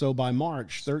 So by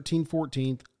March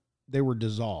 1314, they were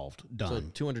dissolved, So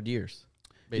done. 200 years.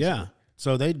 Basically. Yeah.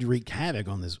 So they'd wreak havoc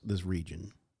on this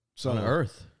region. So On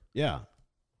Earth. yeah.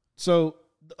 So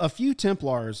a few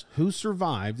Templars who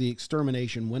survived the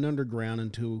extermination went underground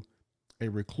into a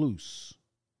recluse.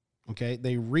 Okay,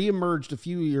 they reemerged a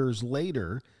few years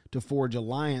later to forge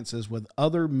alliances with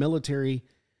other military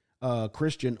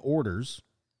Christian orders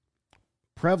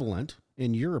prevalent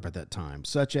in Europe at that time,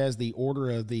 such as the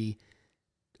Order of the,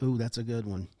 ooh, that's a good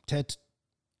one,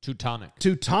 Teutonic.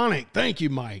 Teutonic. Thank you,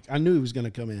 Mike. I knew he was going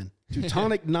to come in.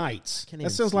 Teutonic Knights. Can't That even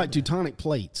sounds see like that. Teutonic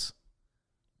plates.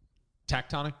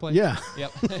 Tectonic plate? Yeah.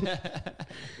 Yep.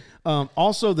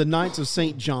 Also, the Knights of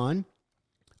St. John.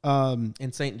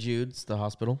 In St. Jude's, the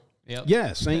hospital. Yep.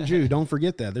 Yes, St. Jude. Don't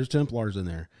forget that. There's Templars in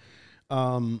there.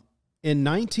 In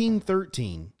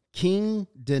 1913, King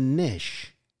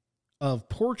Dinesh of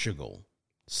Portugal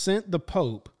sent the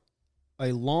Pope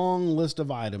a long list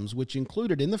of items, which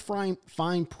included in the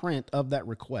fine print of that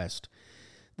request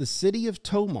the city of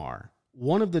Tomar,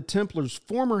 one of the Templars'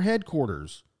 former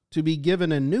headquarters, to be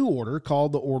given a new order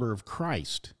called the Order of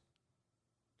Christ.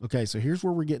 Okay, so here's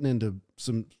where we're getting into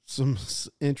some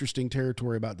interesting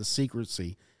territory about the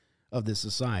secrecy of this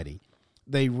society.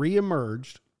 They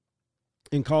reemerged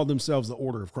and called themselves the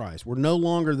Order of Christ. We're no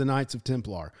longer the Knights of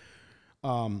Templar.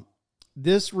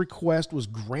 This request was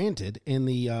granted, and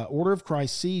the Order of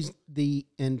Christ seized the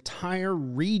entire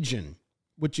region,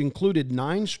 which included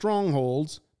 9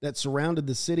 strongholds that surrounded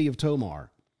the city of Tomar.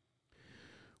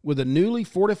 With a newly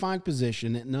fortified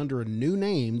position and under a new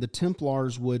name, the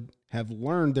Templars would have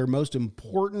learned their most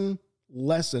important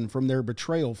lesson from their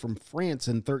betrayal from France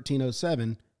in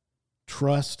 1307: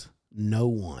 trust no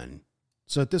one.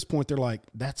 So at this point, they're like,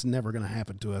 that's never going to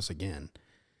happen to us again.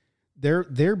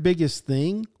 Their biggest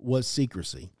thing was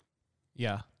secrecy.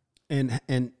 Yeah. And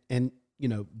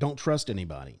don't trust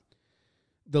anybody.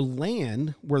 The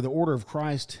land where the Order of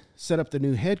Christ set up the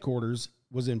new headquarters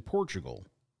was in Portugal.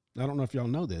 I don't know if y'all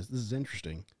know this. This is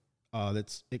interesting.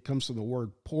 It comes from the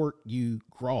word Port u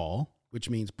Graal, which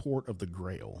means Port of the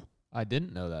Grail. I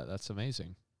didn't know that. That's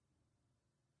amazing.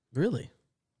 Really?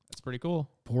 That's pretty cool.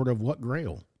 Port of what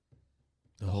Grail?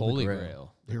 The Holy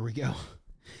Grail. There we go.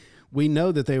 We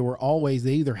know that they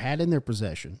either had in their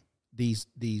possession these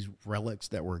relics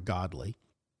that were godly,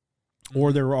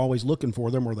 or they were always looking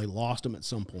for them, or they lost them at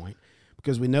some point,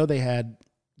 because we know they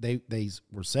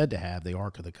were said to have the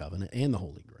Ark of the Covenant and the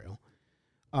Holy Grail.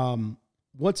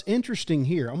 What's interesting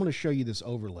here, I'm going to show you this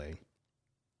overlay.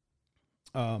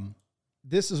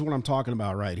 This is what I'm talking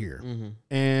about right here. Mm-hmm.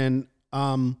 And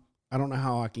I don't know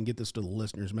how I can get this to the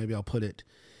listeners. Maybe I'll put it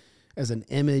as an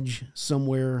image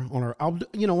somewhere on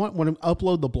you know what? When I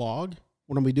upload the blog,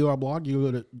 when we do our blog, you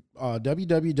go to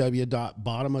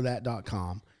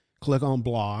www.bottomofthat.com, click on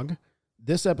blog,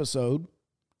 this episode,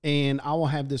 and I will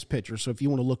have this picture. So if you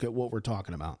want to look at what we're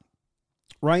talking about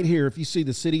right here, if you see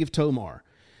the city of Tomar,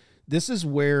 this is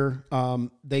where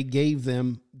they gave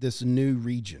them this new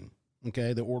region.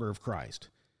 Okay. The Order of Christ.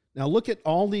 Now look at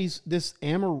all this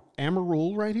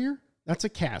Amarul right here. That's a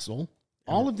castle.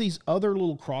 All of these other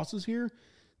little crosses here,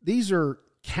 these are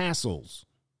castles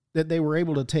that they were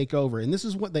able to take over. And this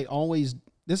is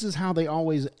how they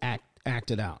always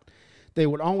acted out. They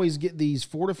would always get these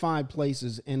fortified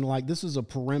places, and like this is a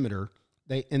perimeter.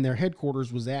 And their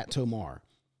headquarters was at Tomar.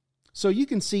 So you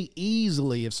can see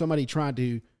easily if somebody tried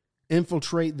to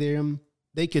infiltrate them,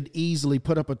 they could easily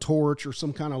put up a torch or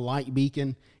some kind of light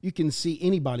beacon. You can see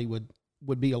anybody would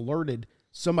be alerted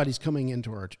somebody's coming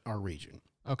into our region.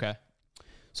 Okay.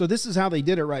 So this is how they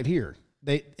did it right here.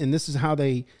 This is how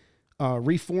they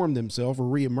reformed themselves or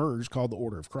reemerged, called the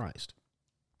Order of Christ.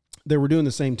 They were doing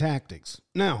the same tactics.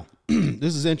 Now,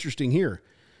 this is interesting here.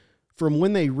 From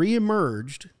when they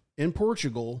reemerged in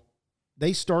Portugal,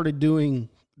 they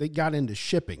got into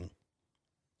shipping,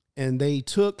 and they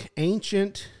took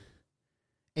ancient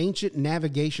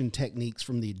navigation techniques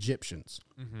from the Egyptians.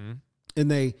 Mm-hmm.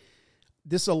 And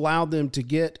this allowed them to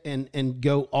get and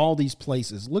go all these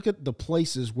places. Look at the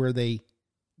places where they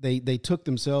took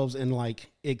themselves and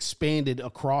like expanded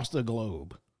across the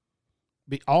globe.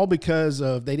 All because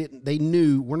of they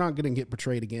knew we're not going to get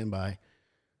betrayed again by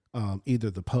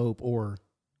either the Pope or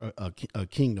a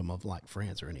kingdom of like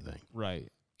France or anything. Right.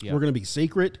 Yeah. We're going to be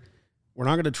secret. We're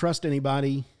not going to trust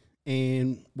anybody,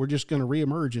 and we're just going to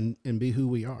reemerge and be who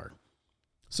we are.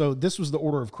 So this was the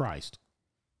Order of Christ.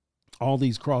 All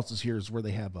these crosses here is where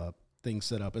they have things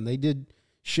set up, and they did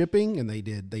shipping, and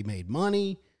they made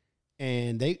money,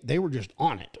 and they were just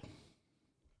on it.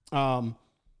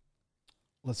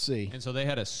 Let's see. And so they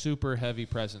had a super heavy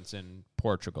presence in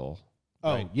Portugal.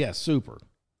 Oh, right? yes, super.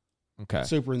 Okay.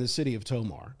 Super in the city of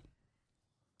Tomar.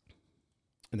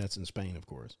 And that's in Spain, of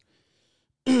course.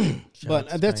 But out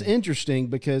to that's Spain. interesting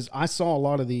because I saw a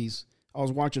lot of these. I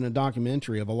was watching a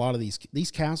documentary of a lot of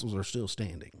these castles are still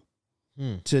standing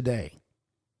today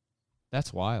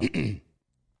That's wild. in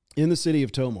the city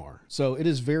of Tomar. So it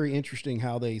is very interesting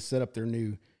how they set up their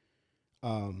new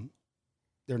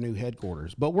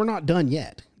headquarters. But we're not done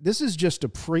yet. This is just a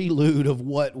prelude of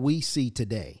what we see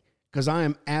today, because I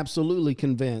am absolutely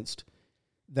convinced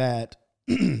that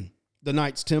the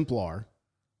Knights Templar,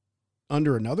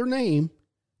 under another name,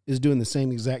 is doing the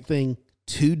same exact thing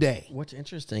today. What's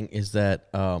interesting is that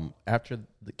after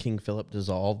the King Philip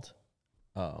dissolved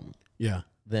Yeah.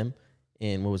 them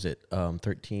in, what was it,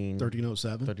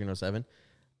 1307. 1307,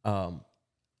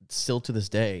 still to this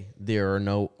day, there are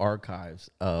no archives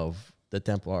of the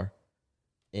Templar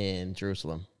in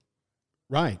Jerusalem.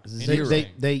 Right. Interesting.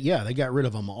 They got rid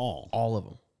of them all. All of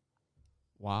them.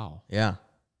 Wow. Yeah.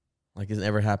 Like it's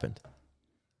never happened.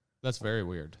 That's very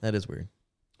weird. That is weird.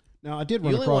 Now, I did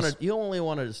run across... You only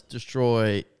want to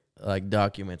destroy like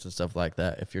documents and stuff like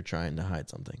that if you're trying to hide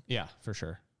something, Yeah, for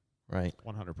sure. right?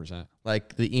 100%.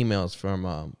 Like the emails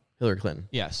from Hillary Clinton.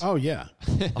 Yes. Oh, yeah.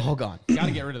 All gone. Got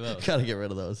to get rid of those. Got to get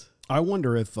rid of those. I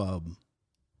wonder if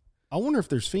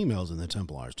there's females in the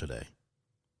Templars today,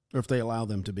 or if they allow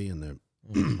them to be in there.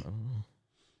 I don't know.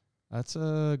 That's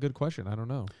a good question. I don't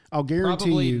know. I'll guarantee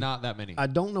Probably you, not that many. I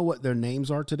don't know what their names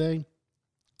are today,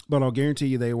 but I'll guarantee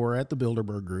you they were at the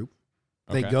Bilderberg group.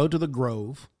 They Okay. go to the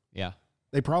Grove. Yeah.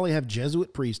 They probably have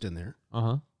Jesuit priest in there.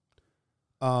 Uh-huh.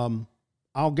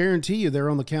 I'll guarantee you they're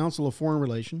on the Council of Foreign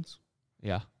Relations.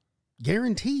 Yeah.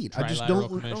 Guaranteed. I just Trilateral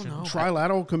don't Commission. know.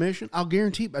 Trilateral Commission. I'll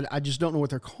guarantee, but I just don't know what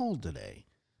they're called today.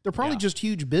 They're probably Yeah. just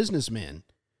huge businessmen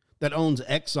that owns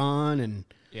Exxon and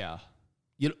Yeah.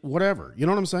 whatever. You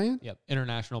know what I'm saying? Yep.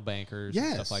 International bankers and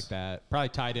Yes. stuff like that. Probably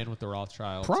tied in with the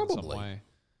Rothschilds in some Probably. way.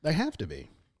 They have to be.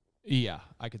 Yeah,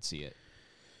 I could see it.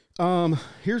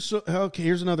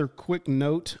 Here's another quick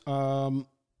note.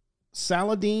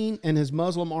 Saladin and his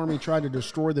Muslim army tried to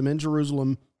destroy them in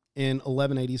Jerusalem in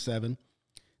 1187.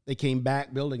 They came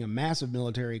back building a massive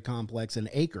military complex in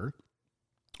Acre.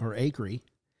 They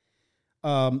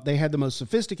had the most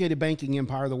sophisticated banking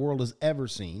empire the world has ever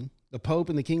seen. The Pope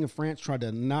and the King of France tried to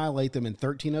annihilate them in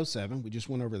 1307. We just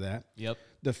went over that. Yep.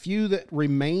 The few that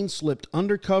remained slipped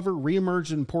undercover,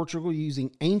 reemerged in Portugal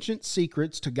using ancient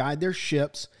secrets to guide their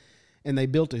ships, and they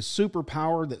built a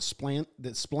superpower that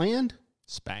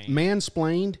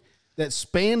mansplained, that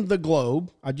spanned the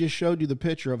globe. I just showed you the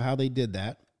picture of how they did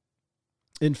that.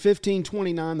 In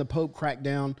 1529, the Pope cracked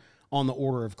down on the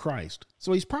Order of Christ.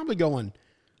 So he's probably going,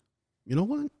 you know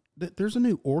what? There's a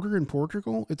new order in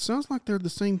Portugal. It sounds like they're the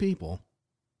same people.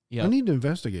 Yep. I need to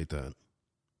investigate that.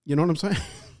 You know what I'm saying?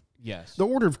 Yes. The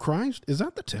Order of Christ? Is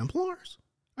that the Templars?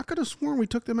 I could have sworn we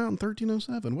took them out in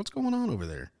 1307. What's going on over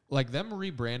there? Like them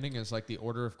rebranding as like the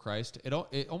Order of Christ, it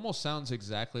almost sounds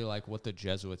exactly like what the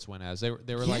Jesuits went as. They were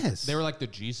Yes. like the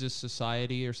Jesus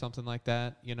Society or something like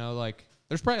that. You know, like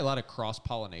there's probably a lot of cross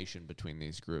pollination between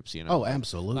these groups. You know, Oh,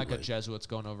 absolutely. like a Jesuits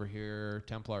going over here,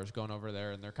 Templars going over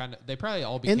there, and they probably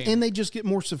all became And they just get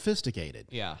more sophisticated.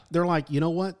 yeah. They're like, you know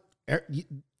what?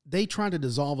 They tried to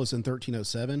dissolve us in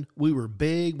 1307. We were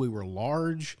big. We were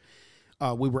large.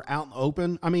 We were out in the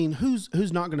open. I mean, who's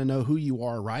not going to know who you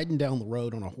are riding down the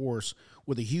road on a horse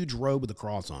with a huge robe with a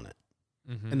cross on it?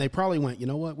 Mm-hmm. And they probably went, you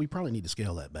know what? We probably need to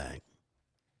scale that back.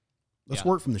 Let's Yeah.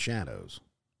 work from the shadows,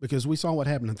 because we saw what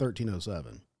happened in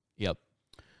 1307. Yep.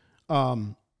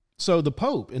 So the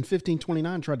Pope in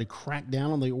 1529 tried to crack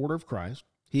down on the Order of Christ.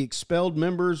 He expelled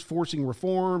members, forcing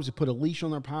reforms. He put a leash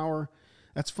on their power.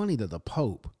 That's funny that the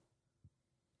Pope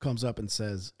comes up and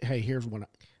says, hey, here's what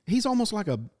he's almost like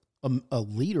a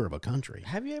leader of a country.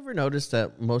 Have you ever noticed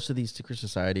that most of these secret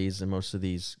societies and most of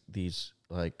these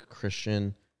like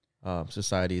Christian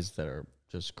societies that are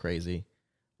just crazy,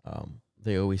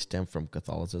 they always stem from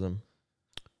Catholicism?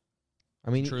 I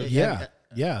mean, True. Yeah.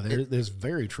 There's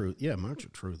very truth. Yeah, much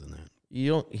truth in that. you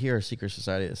don't hear a secret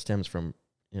society that stems from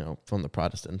the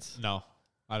Protestants. No,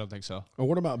 I don't think so. Or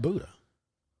what about Buddha?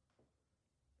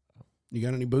 You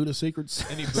got any Buddha secrets?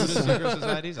 Any Buddhist secret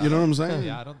societies? You know what I'm saying?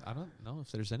 Yeah, I don't know if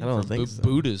there's any. I don't from think so.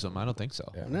 Buddhism. I don't think so.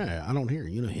 Yeah. No, I don't hear.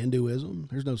 Hinduism.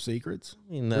 There's no secrets.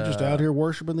 I mean, They're just out here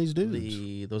worshiping these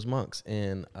dudes. those monks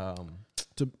in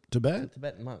Tibet.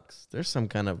 Tibetan monks. There's some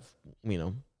kind of They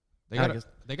I got guess-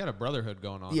 they got a brotherhood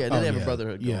going on. yeah, they have a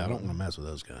brotherhood. Going Yeah, I don't on. want to mess with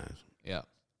those guys. Yeah.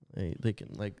 They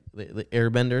can the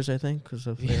airbenders, I think, because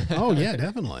of their Oh yeah,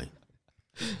 definitely.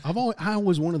 I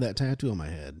always wanted that tattoo on my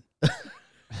head.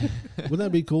 Would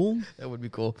that be cool? That would be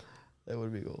cool. That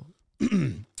would be cool.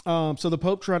 So the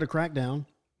Pope tried to crack down,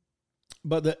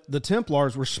 but the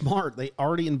Templars were smart. They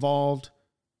already evolved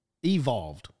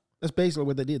That's basically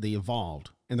what they did. They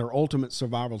evolved, and their ultimate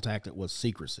survival tactic was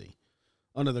secrecy.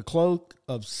 Under the cloak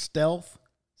of stealth,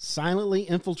 silently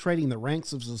infiltrating the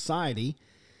ranks of society,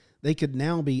 they could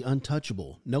now be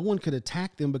untouchable. No one could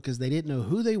attack them because they didn't know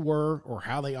who they were or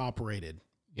how they operated.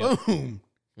 Yep. Boom.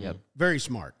 Yep. Very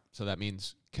smart. So that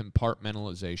means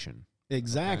compartmentalization.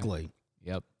 Exactly. Okay.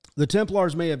 Yep. The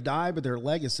Templars may have died, but their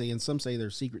legacy, and some say their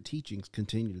secret teachings,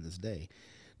 continue to this day.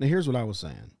 Now, here's what I was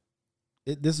saying.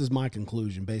 This is my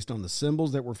conclusion based on the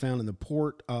symbols that were found in the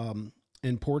port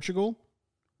in Portugal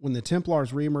when the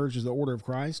Templars reemerged as the Order of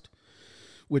Christ,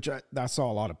 which I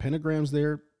saw a lot of pentagrams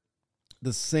there.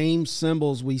 The same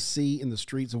symbols we see in the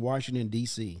streets of Washington,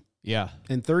 D.C. Yeah.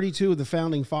 And 32 of the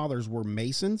founding fathers were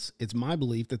Masons. It's my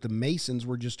belief that the Masons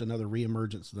were just another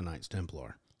reemergence of the Knights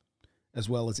Templar, as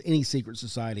well as any secret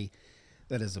society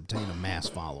that has obtained a mass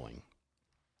following.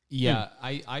 Yeah,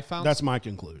 I found... That's my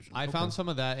conclusion. I found some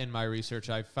of that in my research.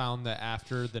 I found that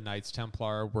after the Knights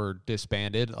Templar were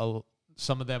disbanded,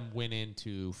 some of them went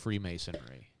into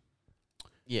Freemasonry.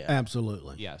 Yeah.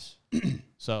 Absolutely. Yes.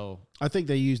 So... I think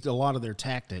they used a lot of their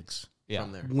tactics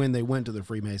From there. when they went to the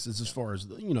Freemasons, as far as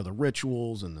the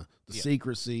rituals and the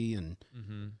secrecy and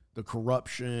the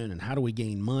corruption and how do we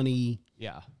gain money.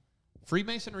 Yeah.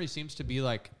 Freemasonry seems to be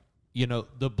like,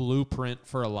 the blueprint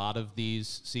for a lot of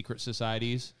these secret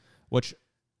societies, which,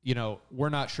 we're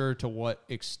not sure to what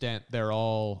extent they're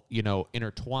all,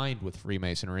 intertwined with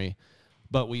Freemasonry,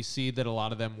 but we see that a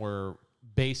lot of them were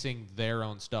basing their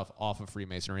own stuff off of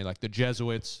Freemasonry. Like the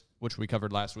Jesuits, which we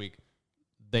covered last week,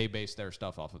 they based their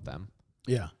stuff off of them.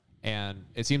 Yeah. And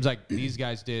it seems like these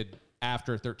guys did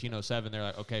after 1307. They're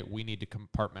like, okay, we need to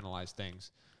compartmentalize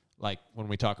things. Like when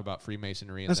we talk about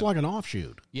Freemasonry. That's like an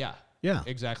offshoot. Yeah. Yeah.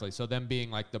 Exactly. So them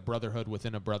being like the brotherhood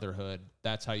within a brotherhood,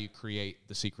 that's how you create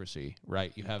the secrecy,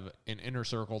 right? You have an inner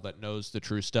circle that knows the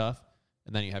true stuff,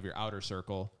 and then you have your outer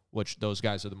circle, which those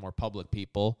guys are the more public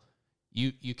people.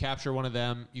 You capture one of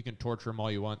them, you can torture them all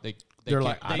you want. They're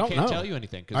like, I don't can't know. tell you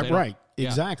anything. Right. Yeah.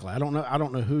 Exactly. I don't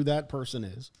know who that person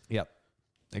is. Yep.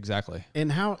 Exactly.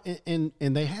 And how and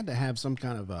they had to have some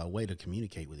kind of way to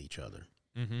communicate with each other.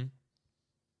 Mm-hmm.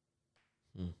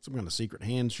 Some kind of secret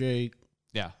handshake.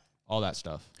 Yeah. All that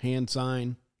stuff. Hand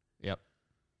sign. Yep.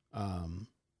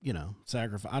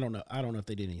 Sacrifice. I don't know if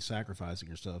they did any sacrificing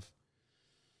or stuff.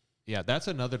 Yeah, that's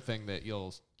another thing that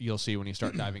you'll see when you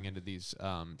start diving into these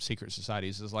secret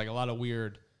societies is like a lot of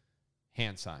weird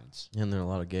hand signs. And there are a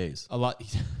lot of gays. A lot.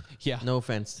 Yeah. No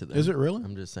offense to them. Is it really?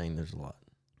 I'm just saying there's a lot.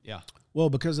 Yeah. Well,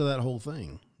 because of that whole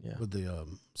thing Yeah. with the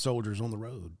soldiers on the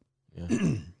road Yeah.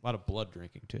 A lot of blood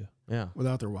drinking too. Yeah.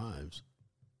 without their wives.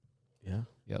 Yeah.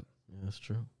 Yep. Yeah, that's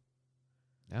true.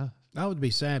 Yeah. That would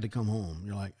be sad to come home.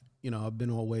 You're like, I've been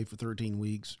away for 13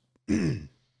 weeks. I'm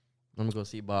gonna go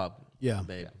see Bob. Yeah.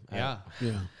 Babe. Yeah.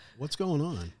 Yeah. What's going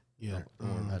on? Yeah. Don't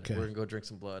worry about it. Okay. We're gonna go drink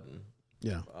some blood, and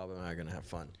Yeah. Bob and I are gonna have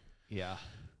fun. Yeah.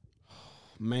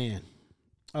 Man.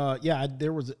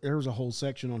 There was a whole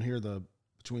section on here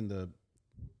between the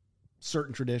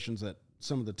certain traditions that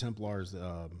some of the Templars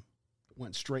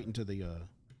went straight into the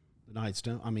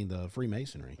the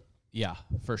Freemasonry. Yeah,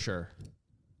 for sure.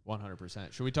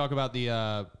 100%. Should we talk about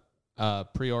the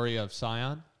Priori of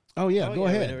Sion? Oh yeah, go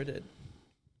ahead. We never did.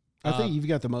 I think you've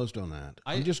got the most on that.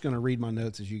 I'm I- just going to read my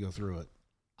notes as you go through it.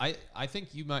 I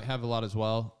think you might have a lot as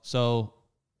well. So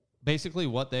basically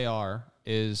what they are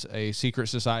is a secret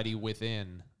society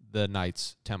within the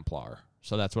Knights Templar.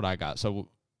 So that's what I got. So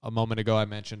a moment ago I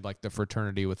mentioned like the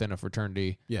fraternity within a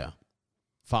fraternity Yeah.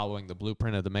 following the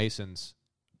blueprint of the Masons.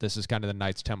 This is kind of the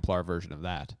Knights Templar version of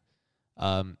that.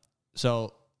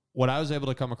 So what I was able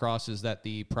to come across is that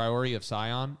the Priori of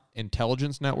Sion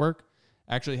intelligence network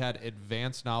actually had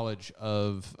advanced knowledge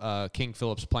of King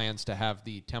Philip's plans to have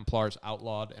the Templars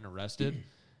outlawed and arrested.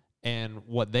 And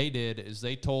what they did is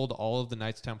they told all of the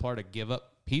Knights Templar to give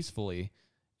up peacefully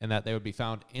and that they would be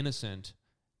found innocent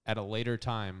at a later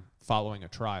time following a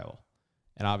trial.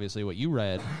 And obviously what you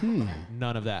read,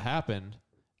 none of that happened.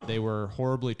 They were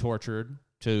horribly tortured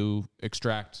to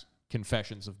extract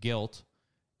confessions of guilt.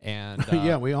 And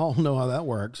Yeah, we all know how that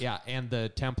works. yeah, and the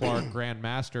Templar Grand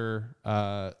Master,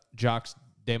 Jacques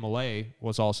de Molay,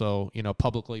 was also,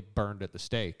 publicly burned at the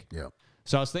stake. Yeah.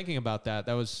 So I was thinking about that.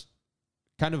 That was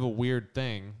kind of a weird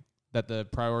thing that the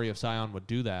Priori of Sion would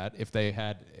do that if they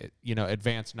had,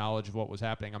 advanced knowledge of what was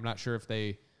happening. I'm not sure if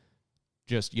they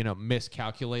just,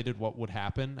 miscalculated what would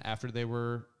happen after they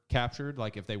were captured,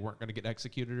 like if they weren't going to get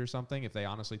executed or something, if they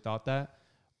honestly thought that,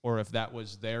 or if that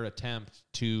was their attempt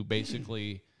to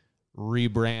basically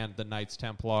rebrand the Knights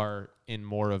Templar in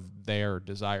more of their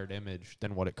desired image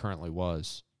than what it currently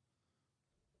was.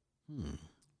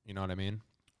 You know what I mean?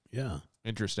 Yeah.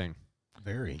 Interesting.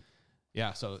 Very.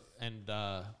 Yeah. So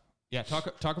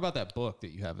talk about that book that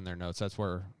you have in their notes. That's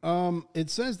where It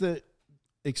says that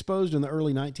exposed in the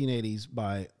early 1980s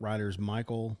by writers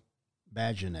Michael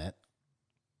Bajonet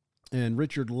and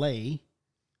Richard Lay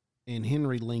and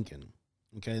Henry Lincoln.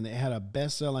 Okay, and they had a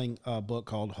best-selling book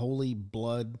called Holy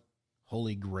Blood,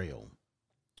 Holy Grail,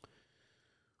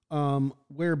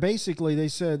 where basically they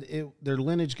said their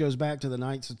lineage goes back to the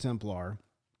Knights of Templar,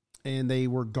 and they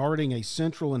were guarding a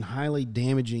central and highly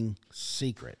damaging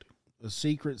secret, a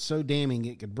secret so damning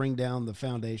it could bring down the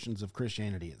foundations of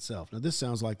Christianity itself. Now, this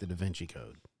sounds like the Da Vinci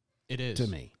Code. it is to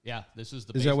me. Yeah, this is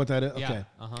the. Is that what that is? Yeah. Okay.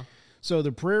 Uh-huh. So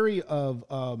the Prairie of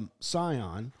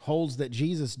Sion holds that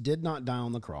Jesus did not die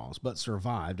on the cross, but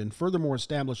survived, and furthermore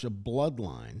established a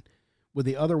bloodline with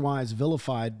the otherwise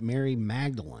vilified Mary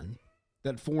Magdalene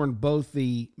that formed both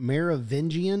the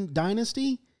Merovingian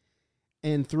dynasty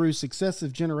and through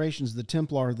successive generations the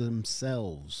Templar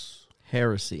themselves.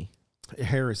 Heresy.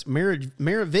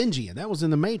 Merovingian, that was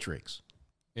in the Matrix.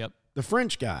 Yep. The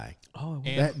French guy Oh,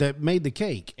 that made the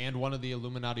cake. And one of the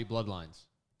Illuminati bloodlines.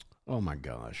 Oh my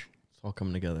gosh. it's all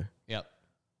coming together. Yep.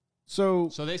 So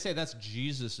So they say that's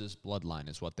Jesus's bloodline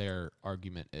is what their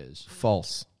argument is.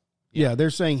 False. yeah, they're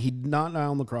saying he did not die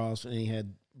on the cross, and he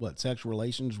had sexual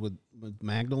relations with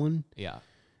Magdalene, Yeah.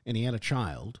 and he had a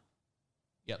child,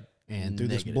 Yep. and through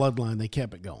Negative. this bloodline they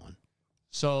kept it going.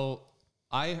 So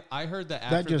I heard that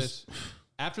That after just-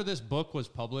 after this book was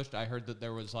published, I heard that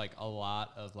there was like a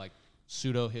lot of like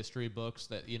pseudo history books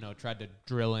that tried to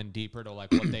drill in deeper to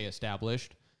like what they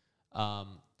established.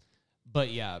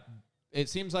 But yeah, it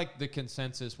seems like the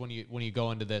consensus when you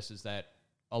go into this is that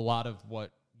a lot of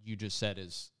what you just said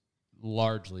is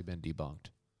largely been debunked.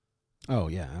 Oh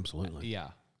yeah, absolutely. Yeah.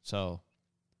 So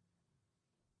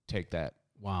take that.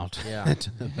 Wow. Yeah.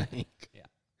 To the bank.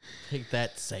 Take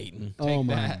that, Satan. Oh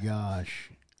my that.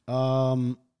 gosh.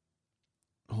 Hold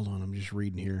on, I'm just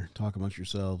reading here. Talk amongst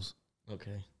yourselves.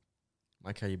 Okay.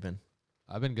 Mike, how you been?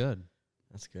 I've been good.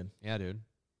 That's good. Yeah, dude.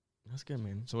 That's good,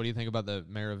 man. So what do you think about the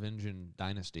Merovingian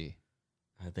dynasty?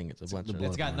 I think it's a bunch the of.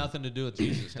 It's got bloodline. nothing to do with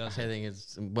Jesus, I does it? think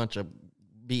it's a bunch of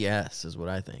BS, is what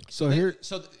I think. So here,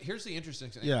 Here's the interesting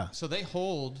thing. Yeah. So they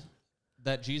hold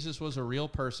that Jesus was a real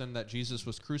person, that Jesus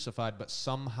was crucified, but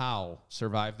somehow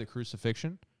survived the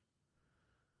crucifixion.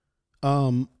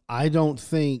 I don't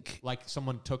think Like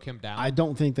someone took him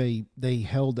down. they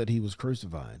held that he was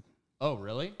crucified. Oh,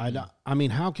 really? I mean,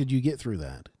 how could you get through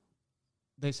that?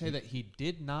 They say that he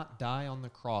did not die on the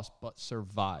cross, but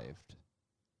survived.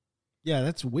 Yeah,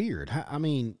 that's weird. I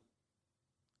mean,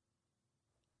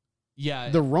 Yeah.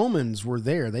 the Romans were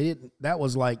there. They didn't. That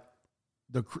was like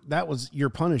that was your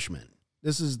punishment.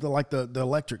 This is the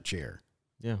electric chair.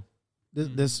 Yeah.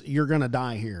 This you're gonna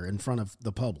die here in front of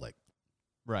the public.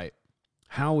 right.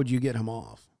 How would you get him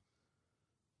off?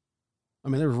 I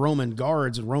mean, there's Roman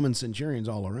guards and Roman centurions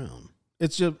all around.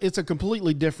 It's a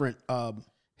completely different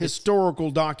historical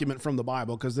document from the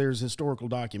Bible, because there's historical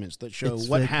documents that show It's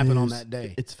what fake happened on news. that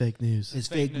day. It's fake news. It's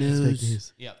fake fake news. news. Fake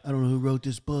news. Yep. I don't know who wrote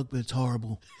this book, but it's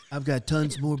horrible. I've got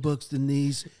tons more books than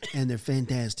these, and they're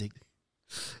fantastic.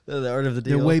 The art of the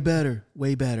deal. They're way better,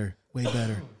 way better, way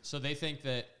better. So they think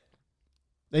that.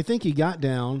 They think he got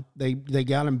down. They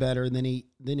got him better, and then he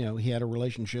had a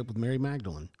relationship with Mary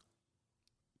Magdalene,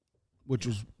 which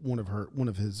was one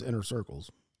of his inner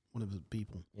circles, one of his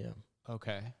people. Yeah.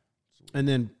 Okay. And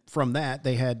then from that,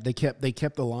 they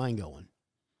kept the line going.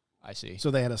 I see.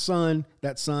 So they had a son.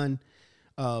 That son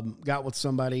got with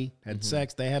somebody, had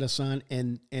sex. They had a son,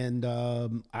 and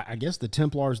I guess the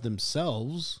Templars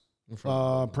themselves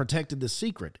protected the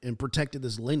secret and protected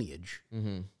this lineage.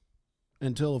 Mm-hmm.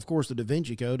 Until, of course, the Da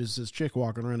Vinci Code is this chick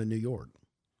walking around in New York.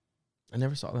 I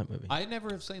never saw that movie. I never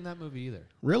have seen that movie either.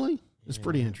 Really? It's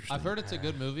pretty interesting. I've heard it's a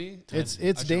good movie. It's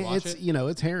and I should watch it.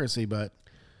 it's heresy, but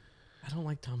I don't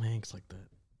like Tom Hanks like that.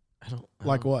 I don't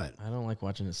Like what? I don't like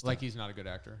watching his stuff. Like he's not a good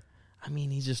actor. I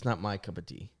mean, he's just not my cup of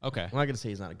tea. Okay. I'm not gonna say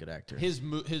he's not a good actor. His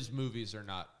movies are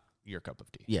not your cup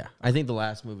of tea. Yeah, I think the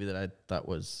last movie that I thought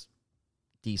was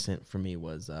decent for me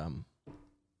was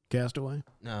Castaway.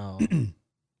 no,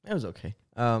 it was okay.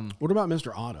 What about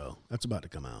Mr. Otto? That's about to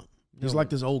come out. He's No. like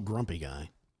this old grumpy guy.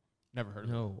 Never heard of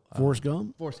it. no Forrest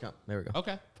Gump, Forrest Gump. There we go.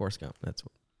 Okay. Forrest Gump. That's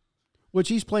what. which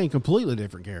he's playing a completely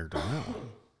different character now.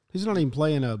 He's not even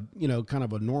playing a kind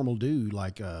of a normal dude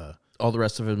like All the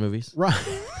rest of his movies. right.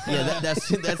 Yeah, that's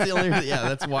the only. Yeah,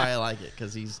 that's why I like it,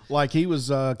 because he's. Like he was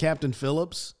Captain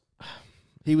Phillips.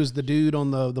 He was the dude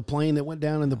on the plane that went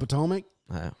down in the Potomac.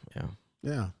 Yeah,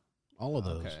 Yeah, all of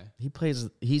those. Okay.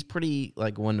 He's pretty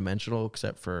like one dimensional,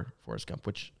 except for Forrest Gump,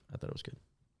 which I thought was good.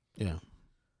 Yeah, I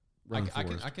Run can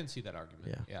Forrest. I can see that argument.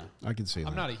 Yeah. Yeah. I can see that.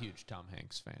 I'm not a huge Tom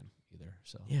Hanks fan either.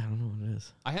 So Yeah, I don't know what it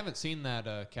is. I haven't seen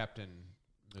that Captain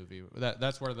movie.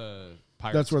 That's where the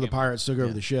pirates. That's where the came up. pirates took over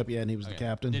Yeah. the ship. Yeah, and he was the Okay.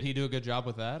 captain. Did he do a good job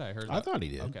with that? I heard. I thought he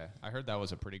did. Okay, I heard that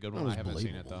was a pretty good That one. was I haven't seen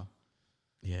it believable.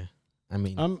 though. Yeah, I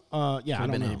mean, Yeah, I could have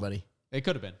don't been know. anybody. It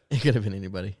could have been. It could have been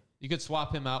anybody. You could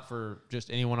swap him out for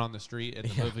just anyone on the street, and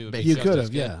the Yeah, movie would be You just could as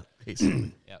have, good. yeah.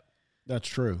 Basically. Yep. That's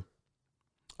true.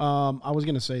 I was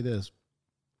going to say this.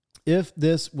 If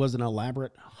this was an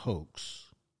elaborate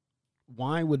hoax,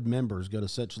 why would members go to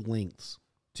such lengths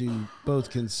to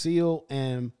both conceal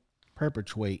and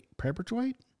perpetuate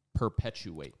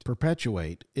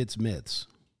its myths?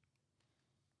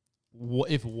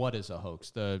 If what is a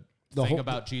hoax? The The thing whole-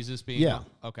 about Jesus being Yeah.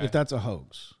 okay. If that's a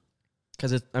hoax.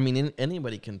 Because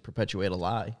anybody can perpetuate a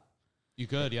lie. You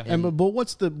could, yeah. And but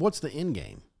what's the end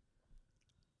game?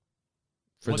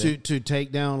 For To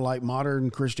take down like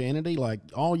modern Christianity, like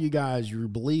all you guys, your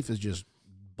belief is just,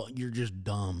 you're just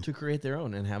dumb. to create their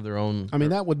own and have their own. I mean,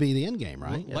 that would be the end game,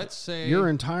 right? Let's say Your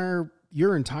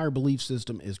entire belief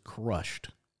system is crushed.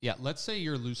 let's say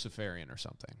you're Luciferian or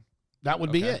something. That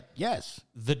would be Okay. it. Yes,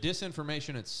 The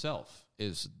disinformation itself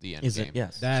is the end Is game. it?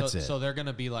 Yes. that's so, it. So they're going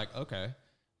to be like, okay,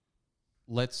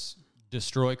 let's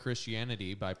destroy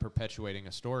Christianity by perpetuating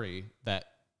a story that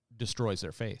destroys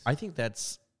their faith. I think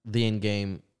that's the end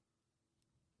game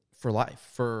for life.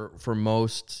 For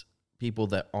most people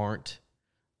that aren't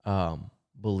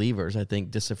believers, I think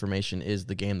disinformation is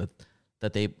the game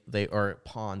that they are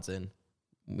pawns in,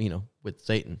 with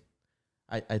Satan.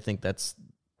 I think that's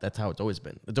how it's always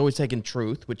been. It's always taken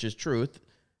truth, which is truth,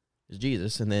 is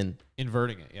Jesus, and then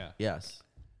Inverting it, yeah. yes,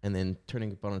 and then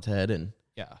turning it on its head, and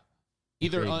Yeah.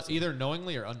 Either Crazy. either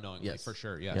knowingly or unknowingly, Yes. for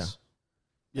sure, yes.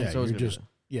 yeah, and so it's you're gonna be just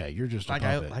you're just a like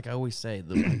puppet. I always say,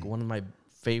 one of my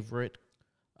favorite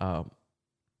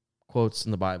quotes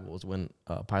in the Bible is when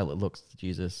Pilate looks to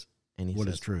Jesus and he What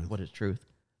says, is truth? "What is truth?"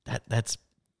 That's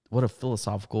what a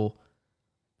philosophical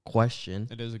question.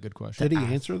 It is a good question. Did he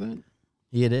answer that?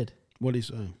 He did. What did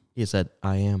he say? He said,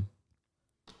 "I am."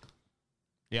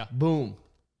 Yeah. Boom,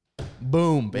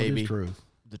 boom, What is baby. truth?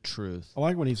 The truth. I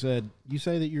like when he said, "You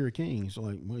say that you're a king." He's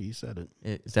like, "Well, you said it."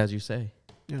 It's as you say.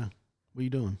 Yeah. What are you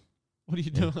doing? What are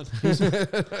you doing?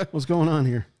 What's going on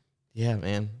here? Yeah,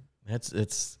 man.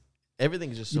 It's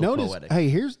everything's just so You notice? poetic. Hey,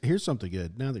 here's something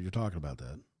good. Now that you're talking about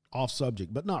that, off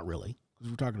subject, but not really,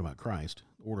 because we're talking about Christ,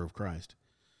 the Order of Christ,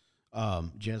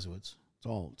 Jesuits. It's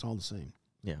all the same.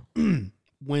 Yeah.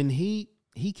 When he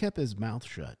kept his mouth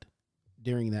shut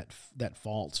during that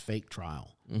false fake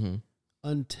trial Mm-hmm.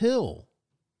 until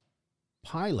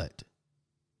Pilate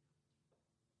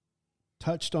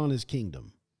touched on his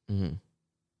kingdom. Mm-hmm.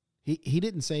 He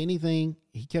didn't say anything.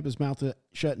 He kept his mouth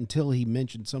shut until he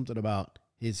mentioned something about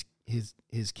his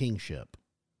kingship.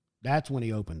 That's when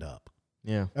he opened up.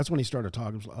 Yeah. That's when he started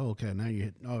talking. It was like, oh, okay, now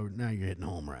you're hitting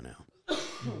home right now.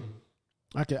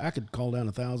 I could call down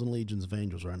 1,000 legions of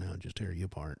angels right now and just tear you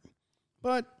apart.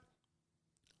 But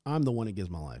I'm the one that gives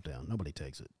my life down. Nobody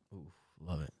takes it. Ooh,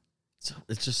 love it. So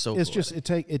it's just so. It's poetic.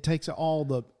 just it takes all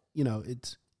the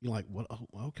it's you're like, what?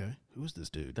 Oh, okay, who is this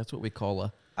dude? That's what we call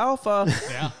a alpha.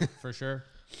 Yeah, for sure.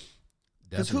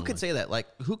 Because who could say that? Like,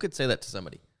 who could say that to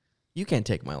somebody? You can't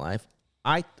take my life.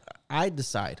 I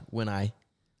decide when I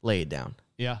lay it down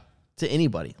Yeah. to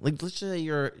anybody. Like, let's say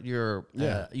you're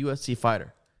a UFC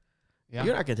fighter. Yeah.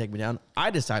 You're not gonna take me down.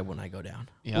 I decide when I go down.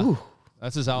 Yeah. Ooh,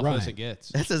 That's as alpha as Right. it gets.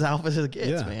 that's as alpha as it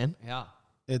gets, Yeah. man. Yeah.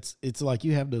 It's like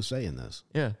you have no say in this.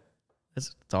 Yeah,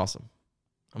 it's awesome.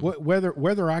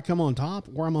 Whether I come on top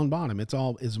or I'm on bottom,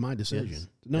 is my decision. Yes.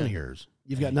 None of Yeah. yours.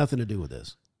 You've got nothing to do with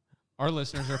this. Our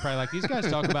listeners are probably like, these guys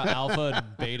talk about alpha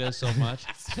and beta so much.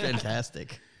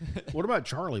 Fantastic. What about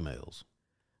Charlie males?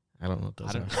 I don't know what those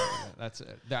I don't are. know. That's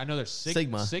I know there's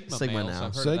Sigma. Sigma Sigma males. now.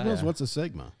 I've heard of Sigmas? that. What's a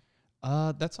Sigma?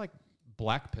 That's like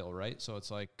black pill, right? So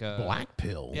it's like Black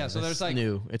pill. Yeah, so It's there's like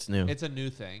new. It's new. it's a new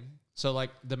thing. So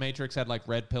like the Matrix had like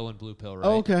red pill and blue pill, right?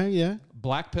 Oh, okay, yeah.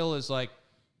 Black pill is like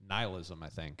nihilism, I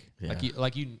think. Yeah.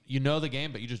 Like you know the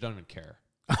game, but you just don't even care.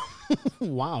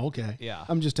 Wow, okay. Yeah.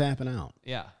 I'm just tapping out.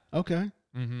 Yeah. Okay.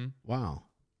 Mm-hmm. Wow.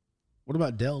 What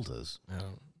about deltas? I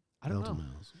don't Delta know.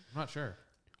 males. I'm not sure.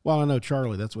 Well, I know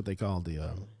Charlie. That's what they called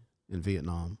the in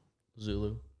Vietnam.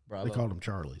 Zulu. Bravo. They called them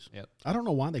Charlies. Yep. I don't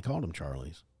know why they called them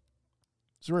Charlies.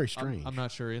 It's very strange. I'm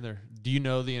not sure either. Do you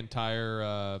know the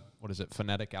entire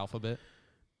phonetic alphabet?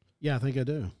 Yeah, I think I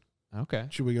do. Okay.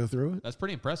 Should we go through it? That's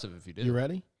pretty impressive if you did. You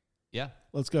ready? Yeah.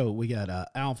 Let's go. We got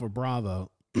Alpha,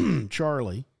 Bravo,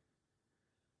 Charlie,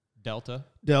 Delta.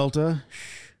 Delta,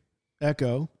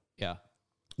 Echo, Yeah.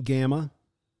 Gamma.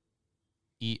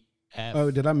 E F. Oh,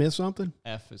 did I miss something?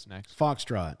 F is next.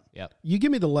 Foxtrot. Yep. You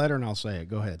give me the letter and I'll say it.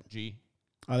 Go ahead. G.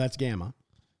 Oh, that's Gamma.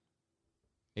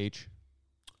 H.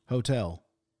 Hotel.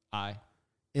 I.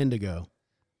 Indigo.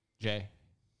 J.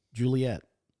 Juliet.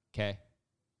 K.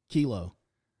 Kilo.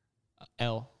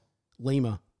 L.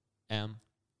 Lima. M.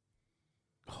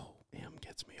 Oh, M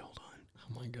gets me. Hold on.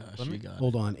 Oh my gosh, Let me- you got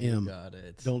Hold it. on, You M. got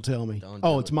it. Don't tell me. Don't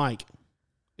Oh, tell it's me. Mike.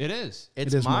 It is.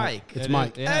 It's It is Mike. It's It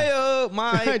Mike. is, yeah. Heyo,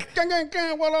 Mike.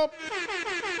 What up?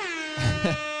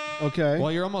 Okay.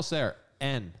 Well, you're almost there.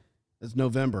 N. It's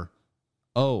November.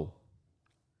 O.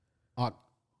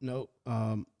 No.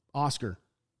 Oscar.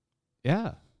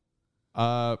 Yeah.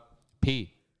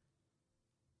 P.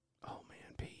 Oh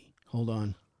man, P. Hold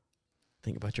on.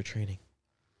 Think about your training.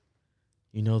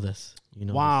 You know this. You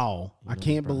know. Wow. You I know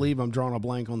can't this, brother. believe I'm drawing a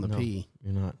blank on the No. P.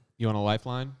 You're not. You want a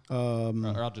lifeline? Um,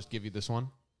 Or I'll just give you this one.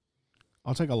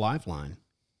 I'll take a lifeline.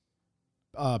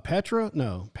 Petra?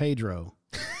 No, Pedro.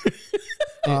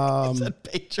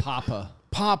 Papa.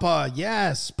 Papa.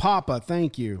 Yes, Papa.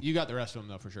 Thank you. You got the rest of them,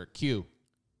 though, for sure. Q.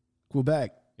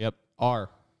 Quebec. Yep. R.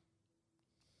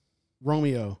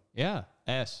 Romeo. Yeah.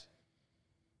 S.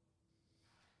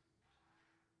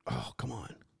 Oh, come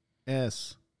on.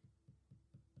 S.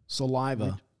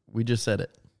 Saliva. We just said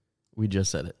it. We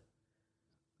just said it.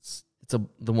 It's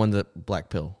the one that black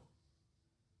pill.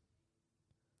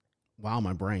 Wow,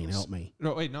 my brain. Help me.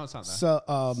 No, wait. No, it's not that.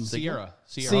 So, Sierra.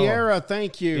 Sierra.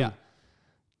 Thank you. Yeah.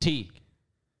 T.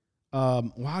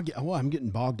 Wow, I'm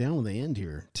getting bogged down with the end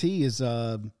here. T is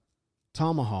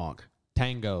Tomahawk.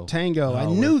 Tango. Tango. I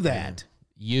Oh, knew we're- that.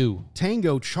 U.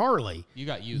 Tango Charlie. You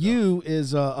got U. Though. U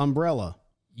is umbrella.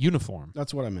 Uniform.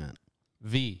 That's what I meant.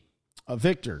 V.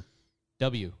 Victor.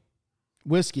 W.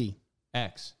 Whiskey.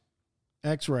 X.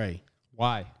 X-ray.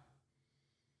 Y.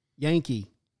 Yankee.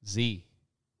 Z.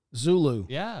 Zulu.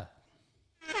 Yeah.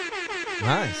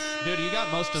 Nice. Dude, you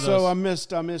got most of those. So I missed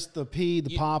the P,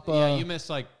 the Papa. Yeah, you missed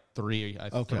like three.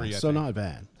 Okay, Three, I so think. not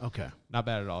bad. Okay. Not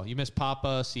bad at all. You missed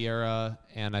Papa, Sierra,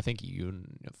 and I think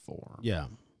Uniform. Yeah.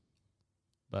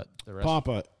 But the rest.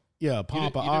 Papa. Yeah,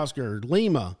 Papa, you did- Oscar,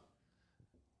 Lima.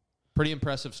 Pretty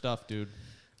impressive stuff, dude.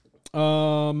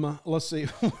 Let's see.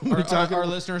 Our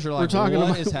listeners are like,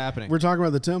 what is happening? We're talking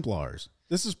about the Templars.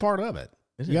 This is part of it.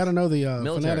 You got to know the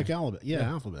Military. phonetic alphabet. Yeah,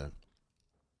 alphabet.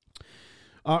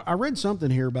 I read something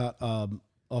here about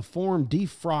a former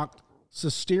defrocked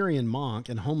Cistercian monk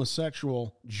and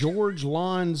homosexual George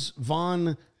Lons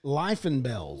von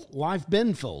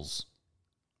Leifbenfels.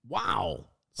 Wow.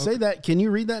 Say that. Can you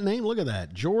read that name? Look at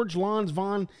that. George Lons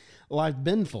von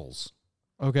Leifbenfels.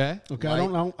 Okay. Okay, I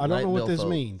don't know what this Leitbelfeld.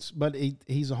 means, but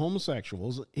he's a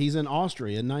homosexual. He's in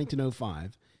Austria in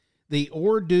 1905. The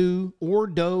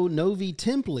Ordo Novi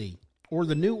Templi, or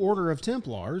the New Order of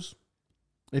Templars,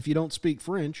 if you don't speak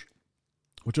French,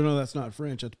 which I know that's not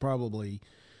French, that's probably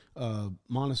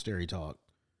monastery talk,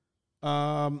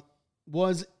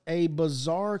 was a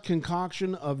bizarre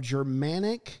concoction of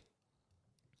Germanic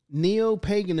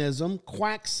neo-paganism,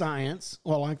 quack science.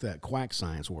 Well, I like that quack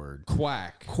science word.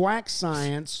 Quack. Quack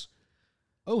science.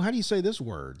 Oh, how do you say this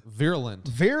word? Virulent.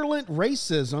 Virulent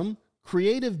racism,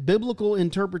 creative biblical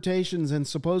interpretations, and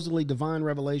supposedly divine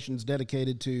revelations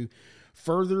dedicated to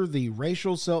further the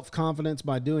racial self-confidence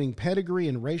by doing pedigree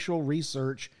and racial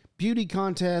research, beauty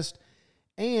contest,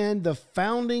 and the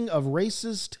founding of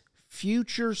racist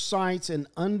future sites in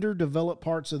underdeveloped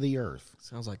parts of the earth.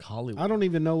 Sounds like Hollywood. I don't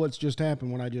even know what's just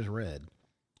happened when I just read.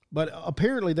 But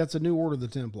apparently that's a new order of the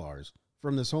Templars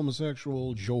from this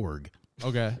homosexual Jorg.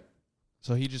 Okay.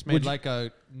 So he just made like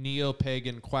a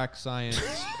neo-pagan quack science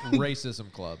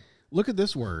racism club. Look at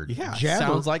this word. Yeah, Jabber.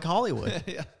 sounds like Hollywood.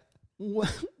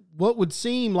 What would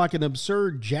seem like an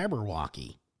absurd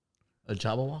Jabberwocky. A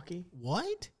Jabberwocky?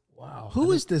 What? Wow.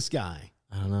 Who is this guy?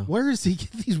 I don't know. Where does he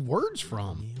get these words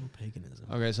from? Neo-paganism.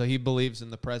 Okay, so he believes in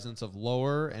the presence of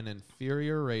lower and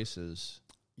inferior races.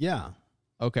 Yeah,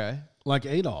 Okay. like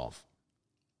Adolf.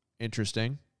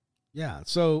 Interesting. Yeah,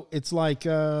 so it's like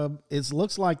it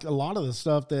looks like a lot of the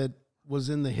stuff that was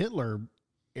in the Hitler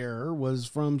era was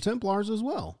from Templars as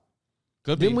well.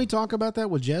 Could Didn't be. we talk about that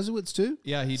with Jesuits too?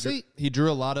 Yeah, See- he drew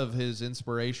a lot of his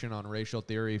inspiration on racial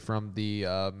theory from the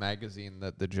magazine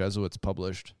that the Jesuits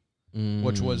published,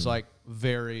 which was like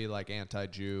very like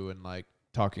anti-Jew and like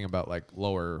talking about like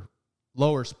lower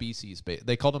species.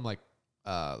 They called them like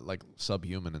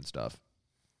subhuman and stuff.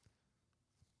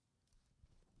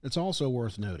 It's also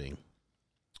worth noting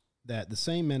that the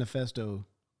same manifesto.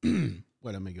 Wait,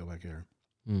 let me go back here.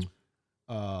 Wait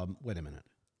a minute.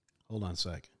 Hold on a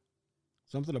sec.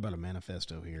 Something about a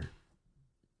manifesto here.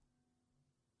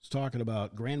 It's talking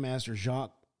about Grandmaster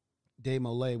Jacques de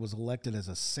Molay was elected as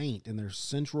a saint in their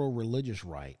central religious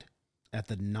rite at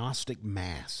the Gnostic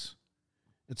Mass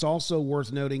It's also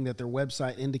worth noting that their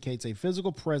website indicates a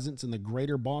physical presence in the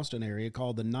greater Boston area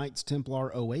called the Knights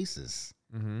Templar Oasis.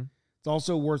 Mm-hmm. It's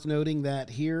also worth noting that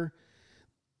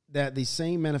the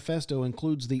same manifesto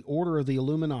includes the Order of the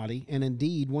Illuminati, and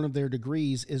indeed one of their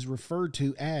degrees is referred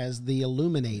to as the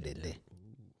Illuminated.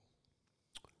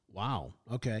 Wow.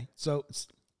 Okay. So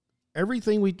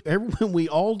everything we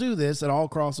all do this, it all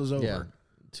crosses over. Yeah.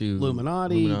 To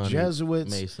Illuminati,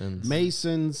 Jesuits,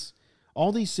 Masons.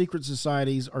 All these secret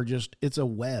societies are it's a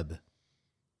web.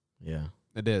 Yeah.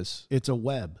 It is. It's a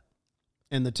web.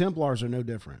 And the Templars are no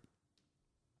different.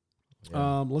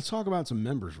 Yeah. Let's talk about some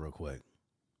members real quick.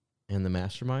 And the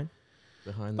mastermind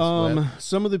behind this web?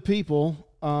 Some of the people,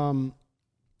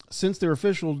 since their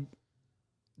official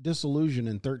dissolution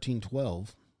in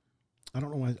 1312, I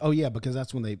don't know why. Oh yeah, because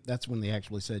that's when they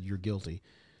actually said you're guilty.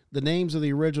 The names of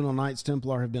the original Knights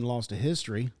Templar have been lost to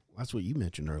history. That's what you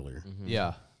mentioned earlier. Mm-hmm.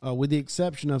 Yeah. With the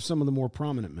exception of some of the more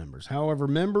prominent members. However,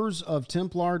 members of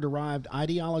Templar-derived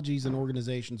ideologies and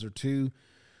organizations are too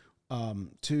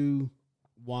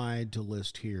wide to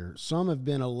list here. Some have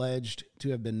been alleged to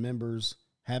have been members,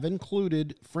 have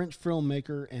included French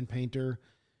filmmaker and painter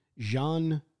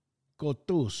Jean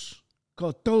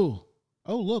Cocteau.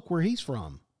 Oh, look where he's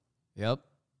from. Yep.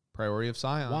 Priority of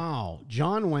Sion. Wow.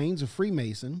 John Wayne's a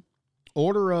Freemason.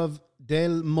 Order of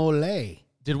Del Mole.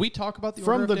 Did we talk about the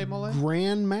From Order the of Des Moines?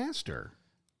 Grand Master.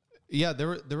 Yeah, there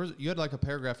was. You had like a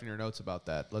paragraph in your notes about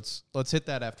that. Let's hit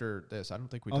that after this. I don't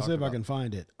think we. I'll see if I can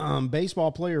find it.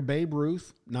 Baseball player Babe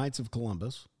Ruth, Knights of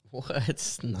Columbus.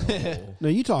 What? No. No,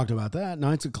 you talked about that.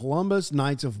 Knights of Columbus,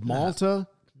 Knights of Malta,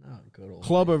 Not good old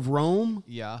Club of Rome.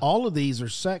 Yeah. All of these are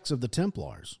sects of the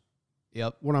Templars.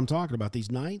 Yep. What I'm talking about, these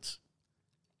knights.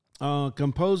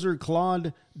 Composer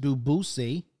Claude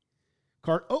Debussy.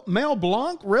 Mel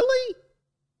Blanc, really?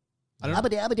 I don't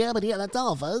know. That's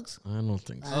all, folks. I don't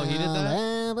think so. Oh, he did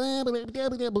that?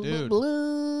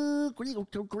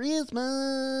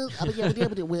 Christmas.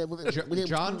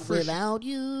 John Without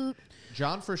you.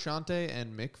 John Frusciante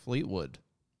and Mick Fleetwood.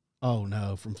 Oh,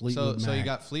 no, from Fleetwood Mac. So you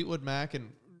got Fleetwood Mac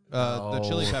and the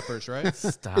Chili Peppers, right?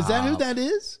 Stop. Is that who that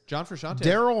is? John Frusciante.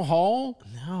 Daryl Hall?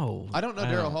 No. I don't know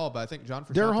Daryl Hall, but I think John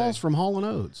Frusciante. Daryl Hall's from Hall &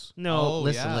 Oates. No, Oh,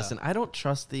 listen. yeah. I don't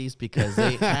trust these because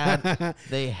they had.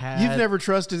 You've never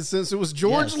trusted since it was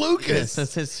George Lucas.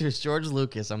 Yes, since it's George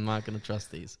Lucas, I'm not going to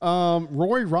trust these.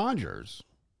 Roy Rogers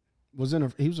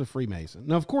he was a Freemason.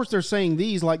 Now, of course, they're saying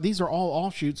these are all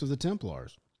offshoots of the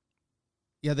Templars.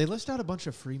 Yeah, they list out a bunch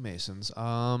of Freemasons.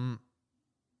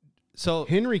 So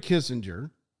Henry Kissinger,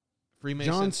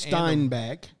 Freemason, John and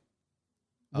Steinbeck,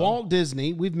 Walt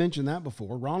Disney, we've mentioned that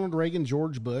before. Ronald Reagan,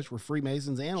 George Bush were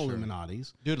Freemasons and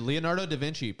Illuminatis. dude, Leonardo da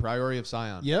Vinci, Priority of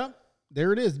Sion. Yep,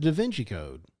 there it is, Da Vinci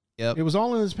Code. Yep. It was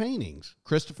all in his paintings.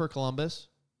 Christopher Columbus.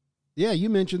 Yeah, you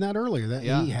mentioned that earlier, that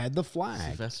Yeah. he had the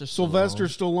flag. Sylvester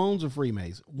Stallone's a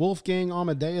Freemason. Wolfgang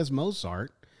Amadeus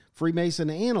Mozart, Freemason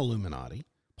and Illuminati.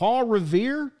 Paul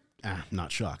Revere,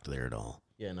 not shocked there at all.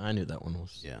 Yeah, and I knew that one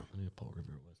was. Yeah. I knew Paul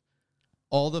Revere was.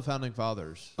 All the founding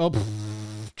fathers. Oh,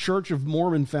 Church of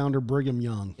Mormon founder Brigham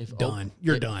Young. Done.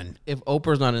 You're done. If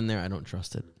Oprah's not in there, I don't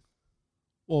trust it.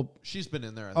 Well, She's been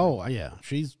in there. I think. oh, yeah.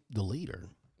 She's the leader.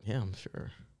 Yeah, I'm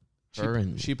sure. She, Her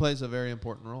and she plays a very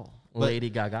important role. But, Lady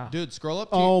Gaga. dude, scroll up.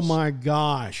 Oh, my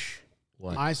gosh.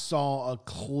 What? I saw a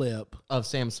clip. Of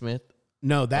Sam Smith.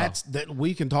 No, that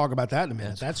we can talk about that in a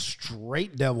minute. That's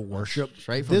straight devil worship.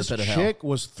 Straight from this the pit of hell. chick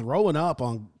was throwing up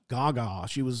on Gaga.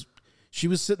 She was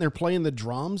sitting there playing the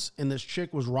drums, and this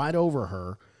chick was right over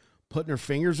her, putting her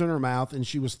fingers in her mouth, and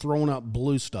she was throwing up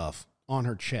blue stuff on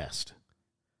her chest.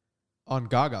 On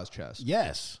Gaga's chest.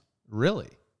 Yes. Really?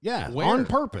 Yeah, Where? on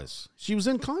purpose. She was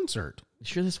in concert. You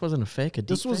sure this wasn't a fake? A deep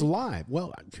This was fake? live.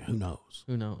 Well, who knows?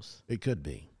 Who knows? It could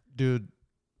be. Dude,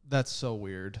 that's so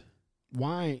weird.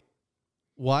 Why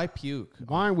puke?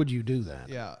 Why would you do that?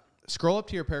 Yeah. Scroll up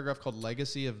to your paragraph called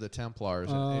Legacy of the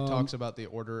Templars. And it talks about the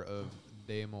Order of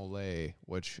Des Moines,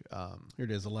 which... Here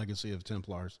it is, the legacy of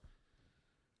Templars.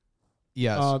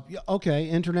 yes. Okay,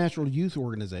 International Youth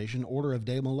Organization, Order of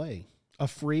Des Moines, a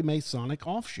Freemasonic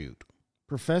offshoot,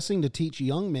 professing to teach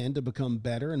young men to become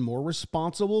better and more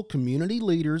responsible community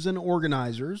leaders and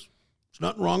organizers. There's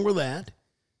nothing wrong with that.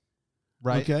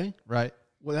 right. Okay. Right.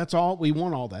 Well, that's all. We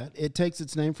want all that. It takes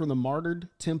its name from the martyred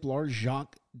Templar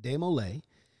Jacques de Molay.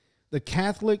 The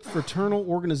Catholic Fraternal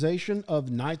Organization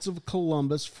of Knights of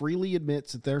Columbus freely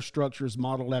admits that their structure is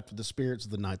modeled after the spirits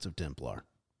of the Knights of Templar.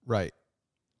 Right.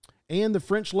 And the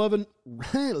French Levanutian,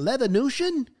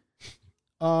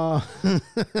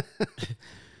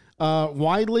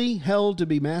 widely held to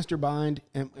be mastermind,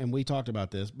 and we talked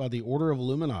about this, by the Order of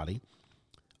Illuminati,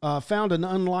 found an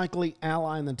unlikely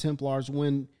ally in the Templars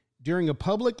when, during a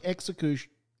public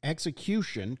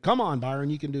execution, come on, Byron,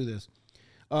 you can do this.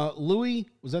 Louis,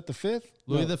 was that the 5th?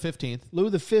 Louis the 15th. Louis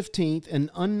the 15th, an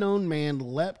unknown man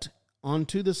leapt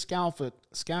onto the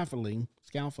scaffolding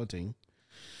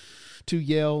to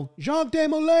yell, Jacques de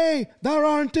Molay, thou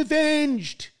art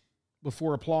avenged!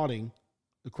 Before applauding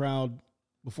crowd,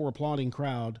 before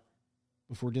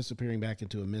disappearing back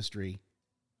into a mystery.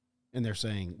 And they're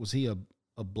saying, was he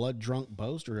a blood-drunk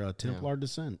boast or a Templar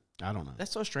descent? I don't know.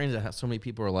 That's so strange that so many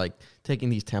people are like taking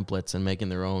these templates and making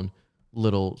their own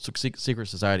little secret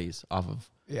societies off of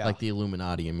like the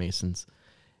Illuminati and Masons.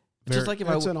 It's just like if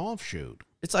it's an offshoot.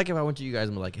 It's like if I went to you guys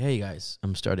and were like, hey guys,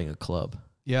 I'm starting a club.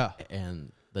 Yeah.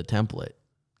 And the template,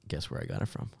 guess where I got it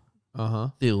from? Uh-huh.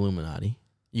 The Illuminati.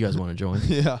 You guys want to join?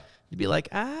 Yeah. You'd be like,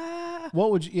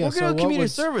 what would you, yeah, we're going to community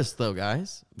service though,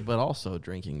 guys, but also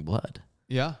drinking blood.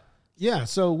 Yeah. Yeah,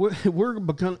 so we're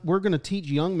going to teach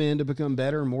young men to become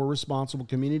better and more responsible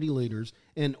community leaders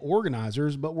and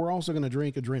organizers, but we're also going to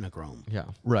drink adrenochrome. Yeah.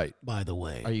 Right. By the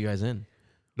way. Are you guys in?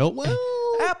 Nope. Well,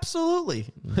 absolutely.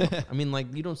 No. I mean, like,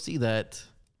 you don't see that.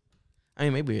 I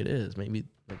mean, maybe it is. Maybe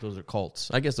like, those are cults.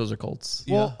 I guess those are cults.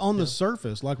 Well, on the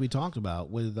surface, like we talked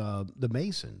about with the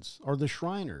Masons or the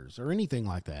Shriners or anything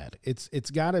like that, it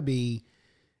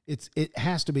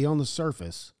has to be on the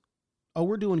surface. Oh,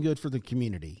 we're doing good for the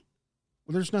community.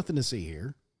 Well, there's nothing to see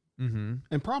here. Mm-hmm.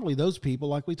 And probably those people,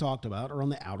 like we talked about, are on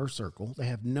the outer circle. They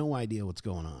have no idea what's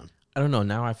going on. I don't know.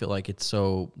 Now I feel like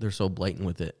they're so blatant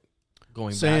with it.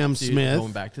 Going back to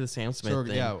the Sam Smith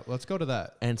thing. Yeah, let's go to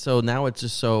that. And so now it's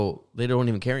just so they don't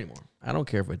even care anymore. I don't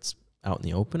care if it's out in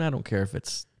the open. I don't care if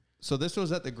it's. So this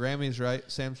was at the Grammys, right?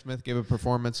 Sam Smith gave a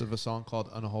performance of a song called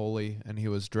Unholy, and he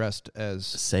was dressed as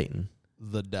Satan,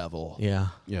 the devil. Yeah.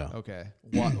 Yeah. Okay.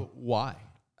 Why?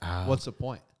 What's the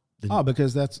point?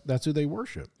 Because that's who they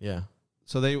worship. Yeah.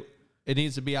 So it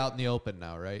needs to be out in the open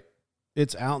now, right?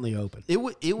 It's out in the open. It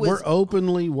was. We're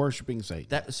openly worshiping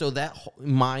Satan.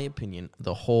 In my opinion,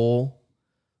 the whole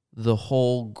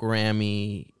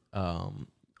Grammy,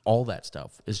 all that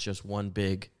stuff is just one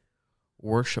big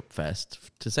worship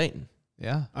fest to Satan.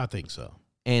 Yeah, I think so.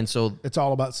 And so it's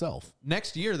all about self.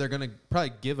 Next year they're going to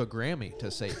probably give a Grammy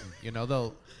to Satan. You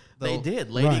know, they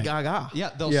did. Lady Gaga.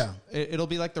 Yeah, it'll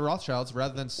be like the Rothschilds.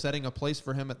 Rather than setting a place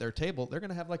for him at their table, they're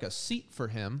going to have like a seat for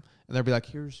him, and they'll be like,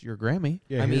 "Here's your Grammy."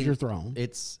 Yeah, here's your throne.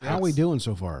 How are we doing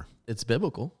so far? It's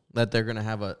biblical that they're going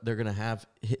to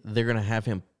have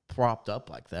him propped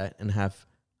up like that and have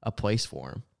a place for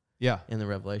him. Yeah, in the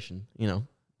Revelation,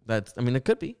 it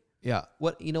could be. Yeah.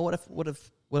 What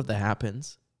if that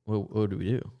happens? What do we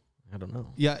do? I don't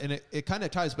know. Yeah, and it kind of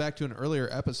ties back to an earlier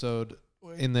episode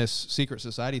in this secret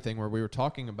society thing where we were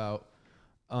talking about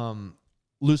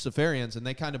Luciferians, and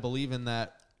they kind of believe in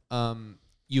that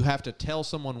you have to tell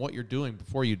someone what you're doing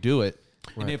before you do it.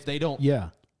 Right. And if they don't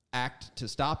act to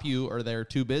stop you or they're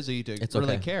too busy to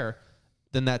really care,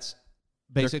 then that's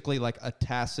basically like a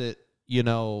tacit,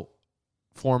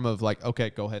 form of like, okay,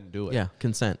 go ahead and do it. Yeah,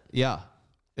 consent. Yeah,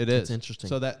 it is. It's interesting.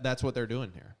 So that's what they're doing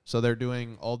here. So they're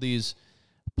doing all these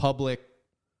public,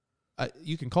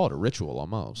 you can call it a ritual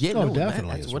almost. Yeah,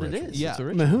 definitely. That's what ritual. it is. Yeah. I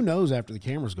mean, who knows after the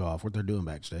cameras go off what they're doing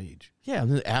backstage? Yeah,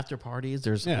 and the after parties,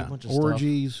 there's a bunch of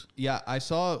orgies. Stuff. Yeah, I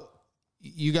saw,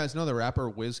 you guys know the rapper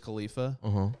Wiz Khalifa?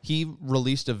 Uh-huh. He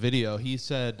released a video. He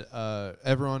said,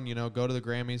 everyone, go to the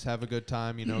Grammys, have a good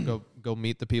time, go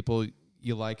meet the people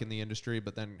you like in the industry,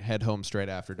 but then head home straight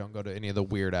after. Don't go to any of the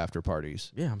weird after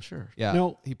parties. Yeah, I'm sure.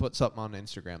 Yeah, he put something on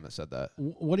Instagram that said that.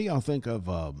 What do y'all think of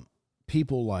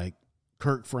people like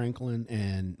Kirk Franklin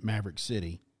and Maverick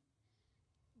City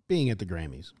being at the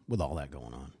Grammys with all that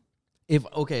going on?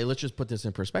 Let's just put this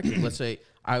in perspective. Let's say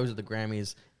I was at the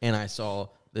Grammys and I saw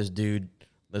this dude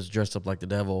that's dressed up like the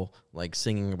devil, like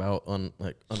singing about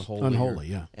unholy,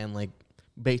 yeah, and like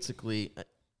basically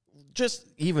just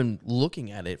even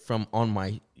looking at it from on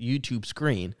my YouTube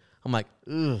screen, I'm like,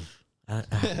 ugh,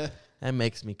 that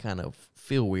makes me kind of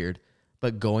feel weird.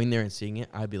 But going there and seeing it,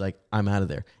 I'd be like, I'm out of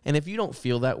there. And if you don't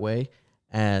feel that way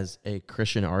as a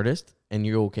Christian artist and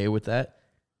you're okay with that,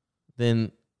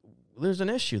 then there's an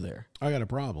issue there. I got a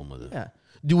problem with it. Yeah.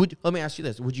 Let me ask you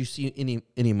this. Would you see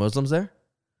any Muslims there?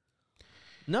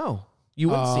 No. You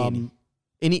wouldn't see any.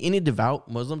 Any devout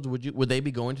Muslims, would they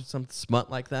be going to some smut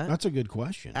like that? That's a good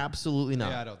question. Absolutely not.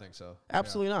 Yeah, I don't think so.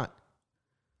 Absolutely not.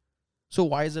 So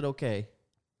why is it okay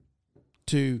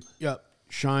to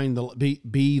shine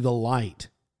be the light?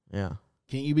 Yeah.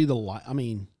 Can't you be the light? I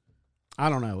mean,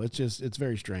 I don't know. It's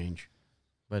very strange.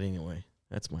 But anyway,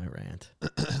 that's my rant.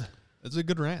 It's a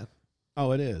good rant.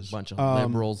 Oh, it is. Bunch of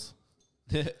liberals.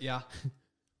 Yeah.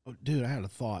 Oh, dude, I had a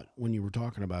thought when you were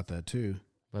talking about that too.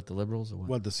 But the liberals or what?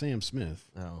 What the Sam Smith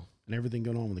Oh, and everything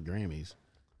going on with the Grammys.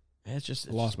 it's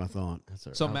I lost my thought.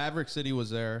 So Maverick City was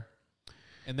there,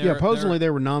 and Yeah, supposedly they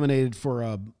were nominated for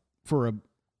a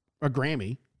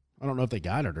Grammy. I don't know if they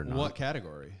got it or not. what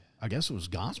category? I guess it was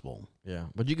gospel. Yeah,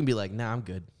 but you can be like, nah, I'm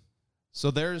good.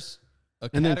 So there's a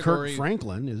And then category. Kirk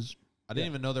Franklin is. I didn't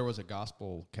even know there was a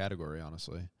gospel category.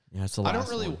 Honestly, Yeah, it's the I last don't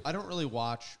really. one. I don't really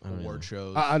watch don't award either.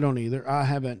 shows. I don't either. I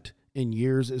haven't in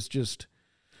years. It's just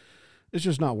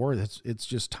not worth it. It's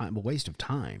just time, a waste of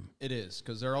time. It is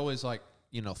because they're always like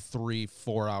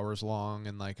 3-4 hours long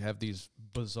and like have these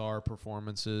bizarre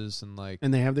performances and like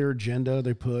And they have their agenda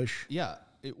they push. yeah.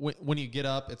 When you get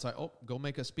up, it's like, oh, go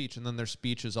make a speech, and then their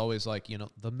speech is always like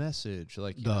the message,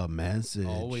 like The message.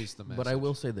 always the message. But I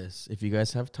will say this: if you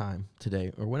guys have time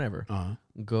today or whenever,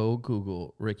 go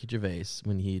Google Ricky Gervais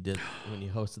when he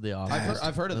hosted the Office.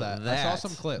 I've heard of that. I saw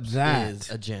some clips. That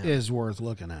is a gem. is worth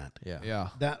looking at. Yeah. Yeah.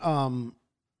 That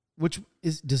which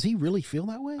is, does he really feel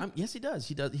that way? Yes, he does.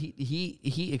 He does.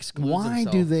 He excludes Why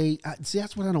himself. do they see?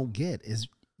 That's what I don't get. Is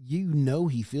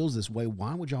he feels this way?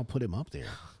 Why would y'all put him up there?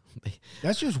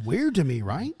 That's just weird to me,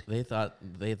 right? They thought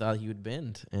he would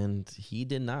bend, and he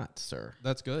did not, sir.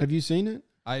 That's good. Have you seen it?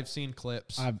 I've seen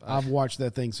clips. I've watched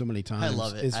that thing so many times.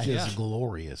 love it. It's just yeah.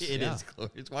 glorious. It is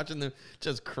glorious. Watching them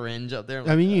just cringe up there.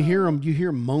 I mean, you hear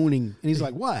him moaning, and he's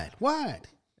like, "What? What?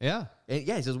 yeah. And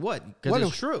he says what? Because What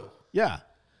it's if- true. Yeah,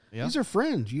 Yeah. these are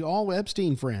friends. You all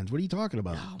Epstein friends. What are you talking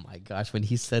about?" Oh my gosh, when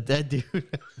he said that, dude.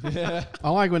 I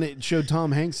like when it showed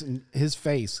Tom Hanks and his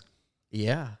face.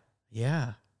 Yeah.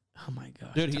 Oh my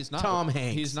gosh, Dude, he's not Tom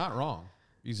Hanks. He's not wrong.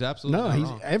 He's absolutely No, not he's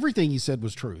wrong. everything he said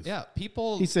was truth. Yeah,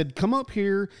 people. He said, "Come up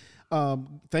here,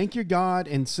 thank your God,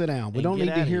 and sit down. We And don't get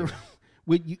need to outta hear.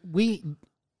 here."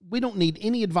 We don't need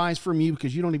any advice from you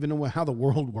because you don't even know how the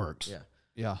world works." Yeah.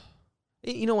 yeah.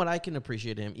 You know what? I can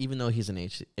appreciate him, even though he's an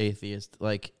atheist.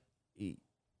 Like,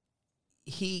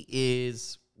 he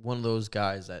is one of those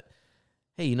guys that,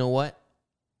 hey, you know what?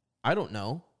 I don't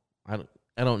know. I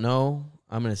don't know.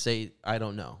 I'm gonna say I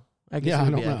don't know. I guess Yeah, I I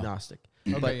would be don't know. agnostic.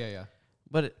 Okay. But, yeah.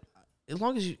 but as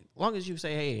long as you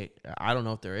say, hey, I don't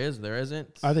know if there is, there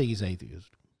isn't. I think he's atheist.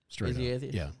 Straight Is he up.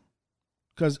 atheist? Yeah,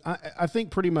 because I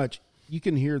think pretty much you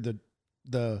can hear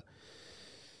the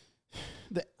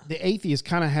atheists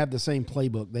kind of have the same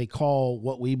playbook. They call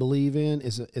what we believe in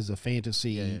is a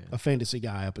fantasy, Yeah. a fantasy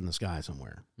guy up in the sky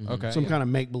somewhere, Okay. some kind of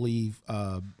make believe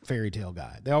fairy tale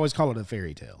guy. They always call it a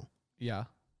fairy tale. Yeah.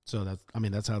 So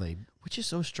that's how they. Which is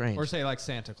so strange. Or say like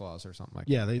Santa Claus or something like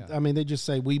Yeah, that. they just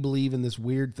say we believe in this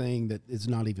weird thing that is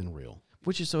not even real.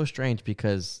 Which is so strange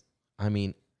because, I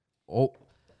mean,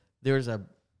 there's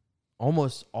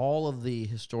almost all of the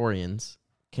historians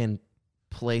can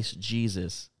place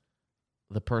Jesus,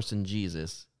 the person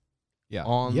Jesus, Yeah.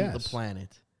 on Yes. the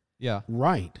planet. Yeah.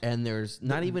 Right. And there's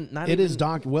not even It is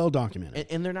well documented.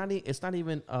 and they're not. It's not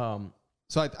even.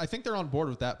 So I think they're on board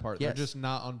with that part. Yes. They're just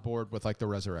not on board with like the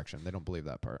resurrection. They don't believe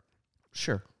that part.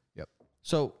 Sure. Yep.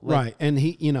 So like, Right. And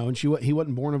he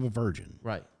wasn't born of a virgin.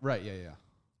 Right. Right. Yeah. Yeah.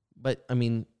 But I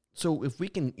mean, so if we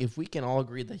can all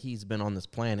agree that he's been on this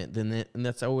planet, then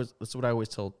that's what I always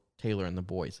tell Taylor and the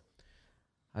boys.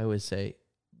 I always say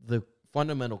the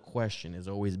fundamental question has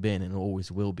always been and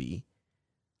always will be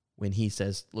when he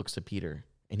looks to Peter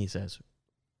and he says,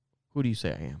 "Who do you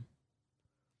say I am?"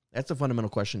 That's a fundamental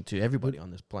question to everybody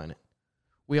on this planet.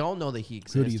 We all know that he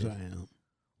existed. Who do you say I am?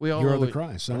 We all You're know the it-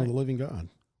 Christ, Son of the living God.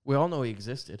 We all know he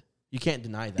existed. You can't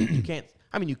deny that. You can't.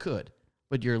 I mean, you could,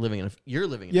 but you're living in a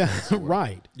Yeah, fantasy world.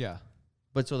 right. Yeah.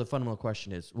 But so the fundamental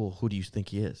question is, well, who do you think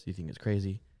he is? Do you think it's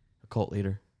crazy, a cult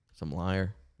leader, some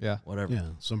liar, Yeah. whatever? Yeah,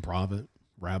 some prophet,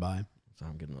 rabbi, So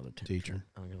I'm getting another teacher.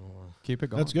 I'm getting another. Keep it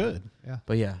going. That's good. Yeah.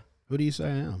 But yeah, Who do you say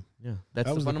I am? yeah, that's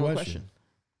That the was the fundamental question. question.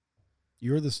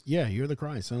 You're the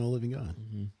Christ, Son of the living God.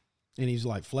 Mm-hmm. And he's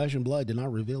like, flesh and blood did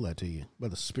not reveal that to you,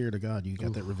 but the Spirit of God, you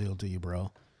got that revealed to you,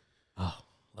 bro. Oh,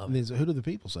 love And it. he said, who do the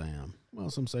people say I am? Well,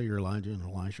 some say you're Elijah and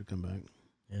Elisha come back.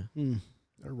 Yeah,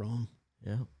 They're wrong.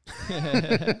 yeah.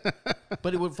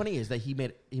 But what's funny is that he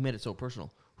made it so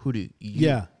personal. Who do you?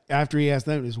 Yeah. After he asked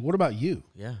them, he said, what about you?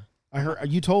 Yeah. I heard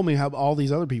you told me how all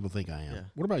these other people think I am. Yeah.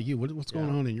 What about you? What's going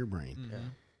Yeah. on in your brain? Mhm. Yeah.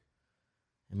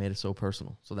 It made it so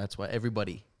personal. So that's why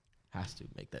everybody has to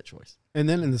make that choice. And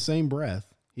then in the same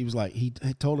breath, he was like, he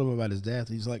told him about his death.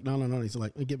 He's like, no. He's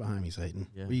like, get behind me, Satan.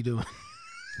 Yeah. What are you doing?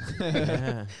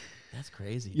 Yeah. That's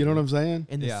crazy. You know what I'm saying?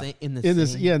 In the Yeah. same In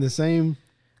the same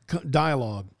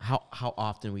dialogue. how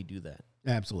often we do that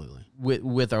Absolutely.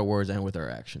 with our words and with our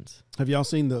actions. Have y'all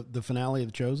seen the finale of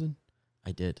The Chosen?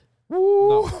 I did.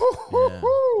 Woo! Yeah.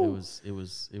 It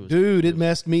was Dude, it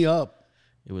messed me up.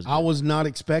 It was. I Good. was not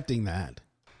expecting that.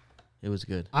 It was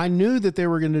good. I knew that they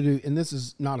were going to do, and this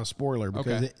is not a spoiler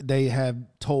because Okay. they have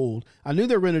told. I knew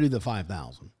they were going to do the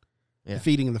 5,000, Yeah. the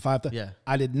feeding of the 5,000. Yeah.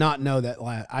 I did not know that.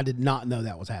 I did not know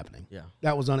that was happening. Yeah.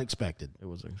 That was unexpected, It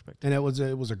was unexpected. and it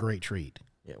was a great treat.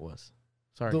 Yeah, it was.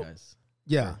 Sorry, The- guys.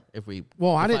 Yeah. If we.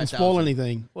 Well, I the didn't spoil 5,000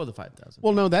 anything. Well, the 5,000.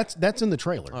 Well, no, that's in the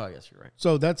trailer. Oh, I guess you're right.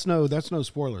 So that's no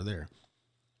spoiler there.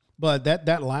 But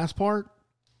that last part,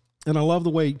 and I love the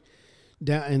way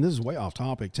down, and this is way off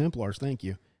topic. Templars, thank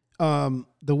you.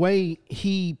 The way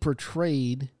he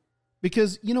portrayed,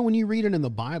 because when you read it in the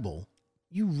Bible,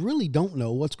 you really don't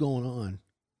know what's going on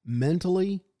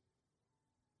mentally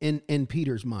in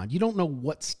Peter's mind. You don't know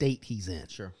what state he's in.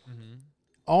 Sure.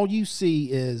 All you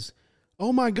see is,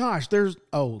 oh my gosh,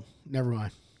 never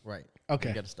mind. Right. Okay.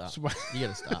 You got to stop. So- You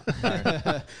got to stop. All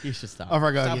right. You should stop. I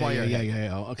forgot. Stop while you're ahead.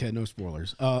 Yeah. Okay, no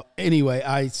spoilers. Anyway,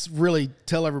 really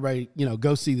tell everybody,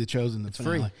 go see The Chosen. It's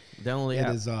Free. finale. Download the It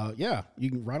app. is. Yeah, you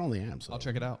can right on the app. So. I'll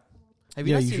check it out. Have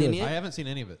you Yeah, not you seen should. any I yet? haven't seen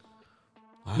any of it.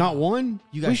 Not one.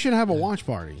 You We guys- should have a watch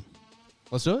party.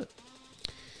 Let's do it.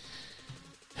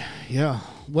 Yeah.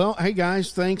 Well, hey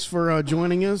guys, thanks for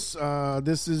joining us.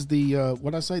 This is the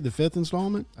the 5th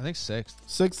installment, I think 6th.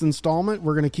 6th installment.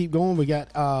 We're gonna keep going. We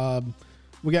got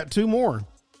 2 more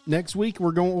next week.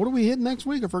 We're going. What are we hitting next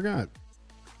week? I forgot.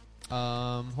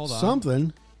 Hold on.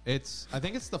 Something. I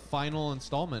think it's the final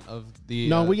installment of the.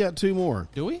 No, we got 2 more.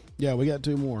 Do we? Yeah, we got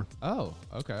 2 more. Oh,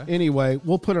 okay. Anyway,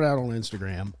 we'll put it out on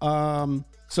Instagram.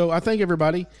 So I thank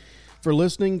everybody for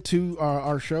listening to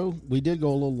our show. We did go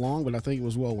a little long, but I think it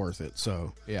was well worth it.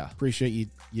 So Yeah. appreciate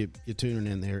you tuning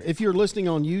in there. If you're listening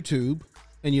on YouTube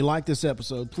and you like this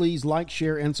episode, please like,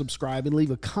 share, and subscribe, and leave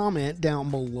a comment down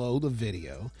below the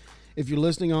video. If you're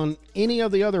listening on any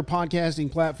of the other podcasting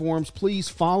platforms, please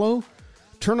follow,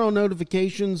 turn on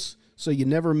notifications so you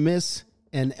never miss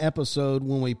an episode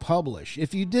when we publish.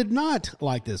 If you did not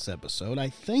like this episode, I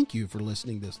thank you for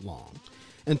listening this long.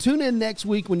 And tune in next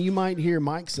week when you might hear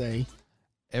Mike say,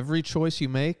 Every choice you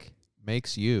make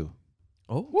makes you.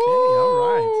 Okay. All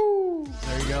right.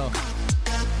 There you go.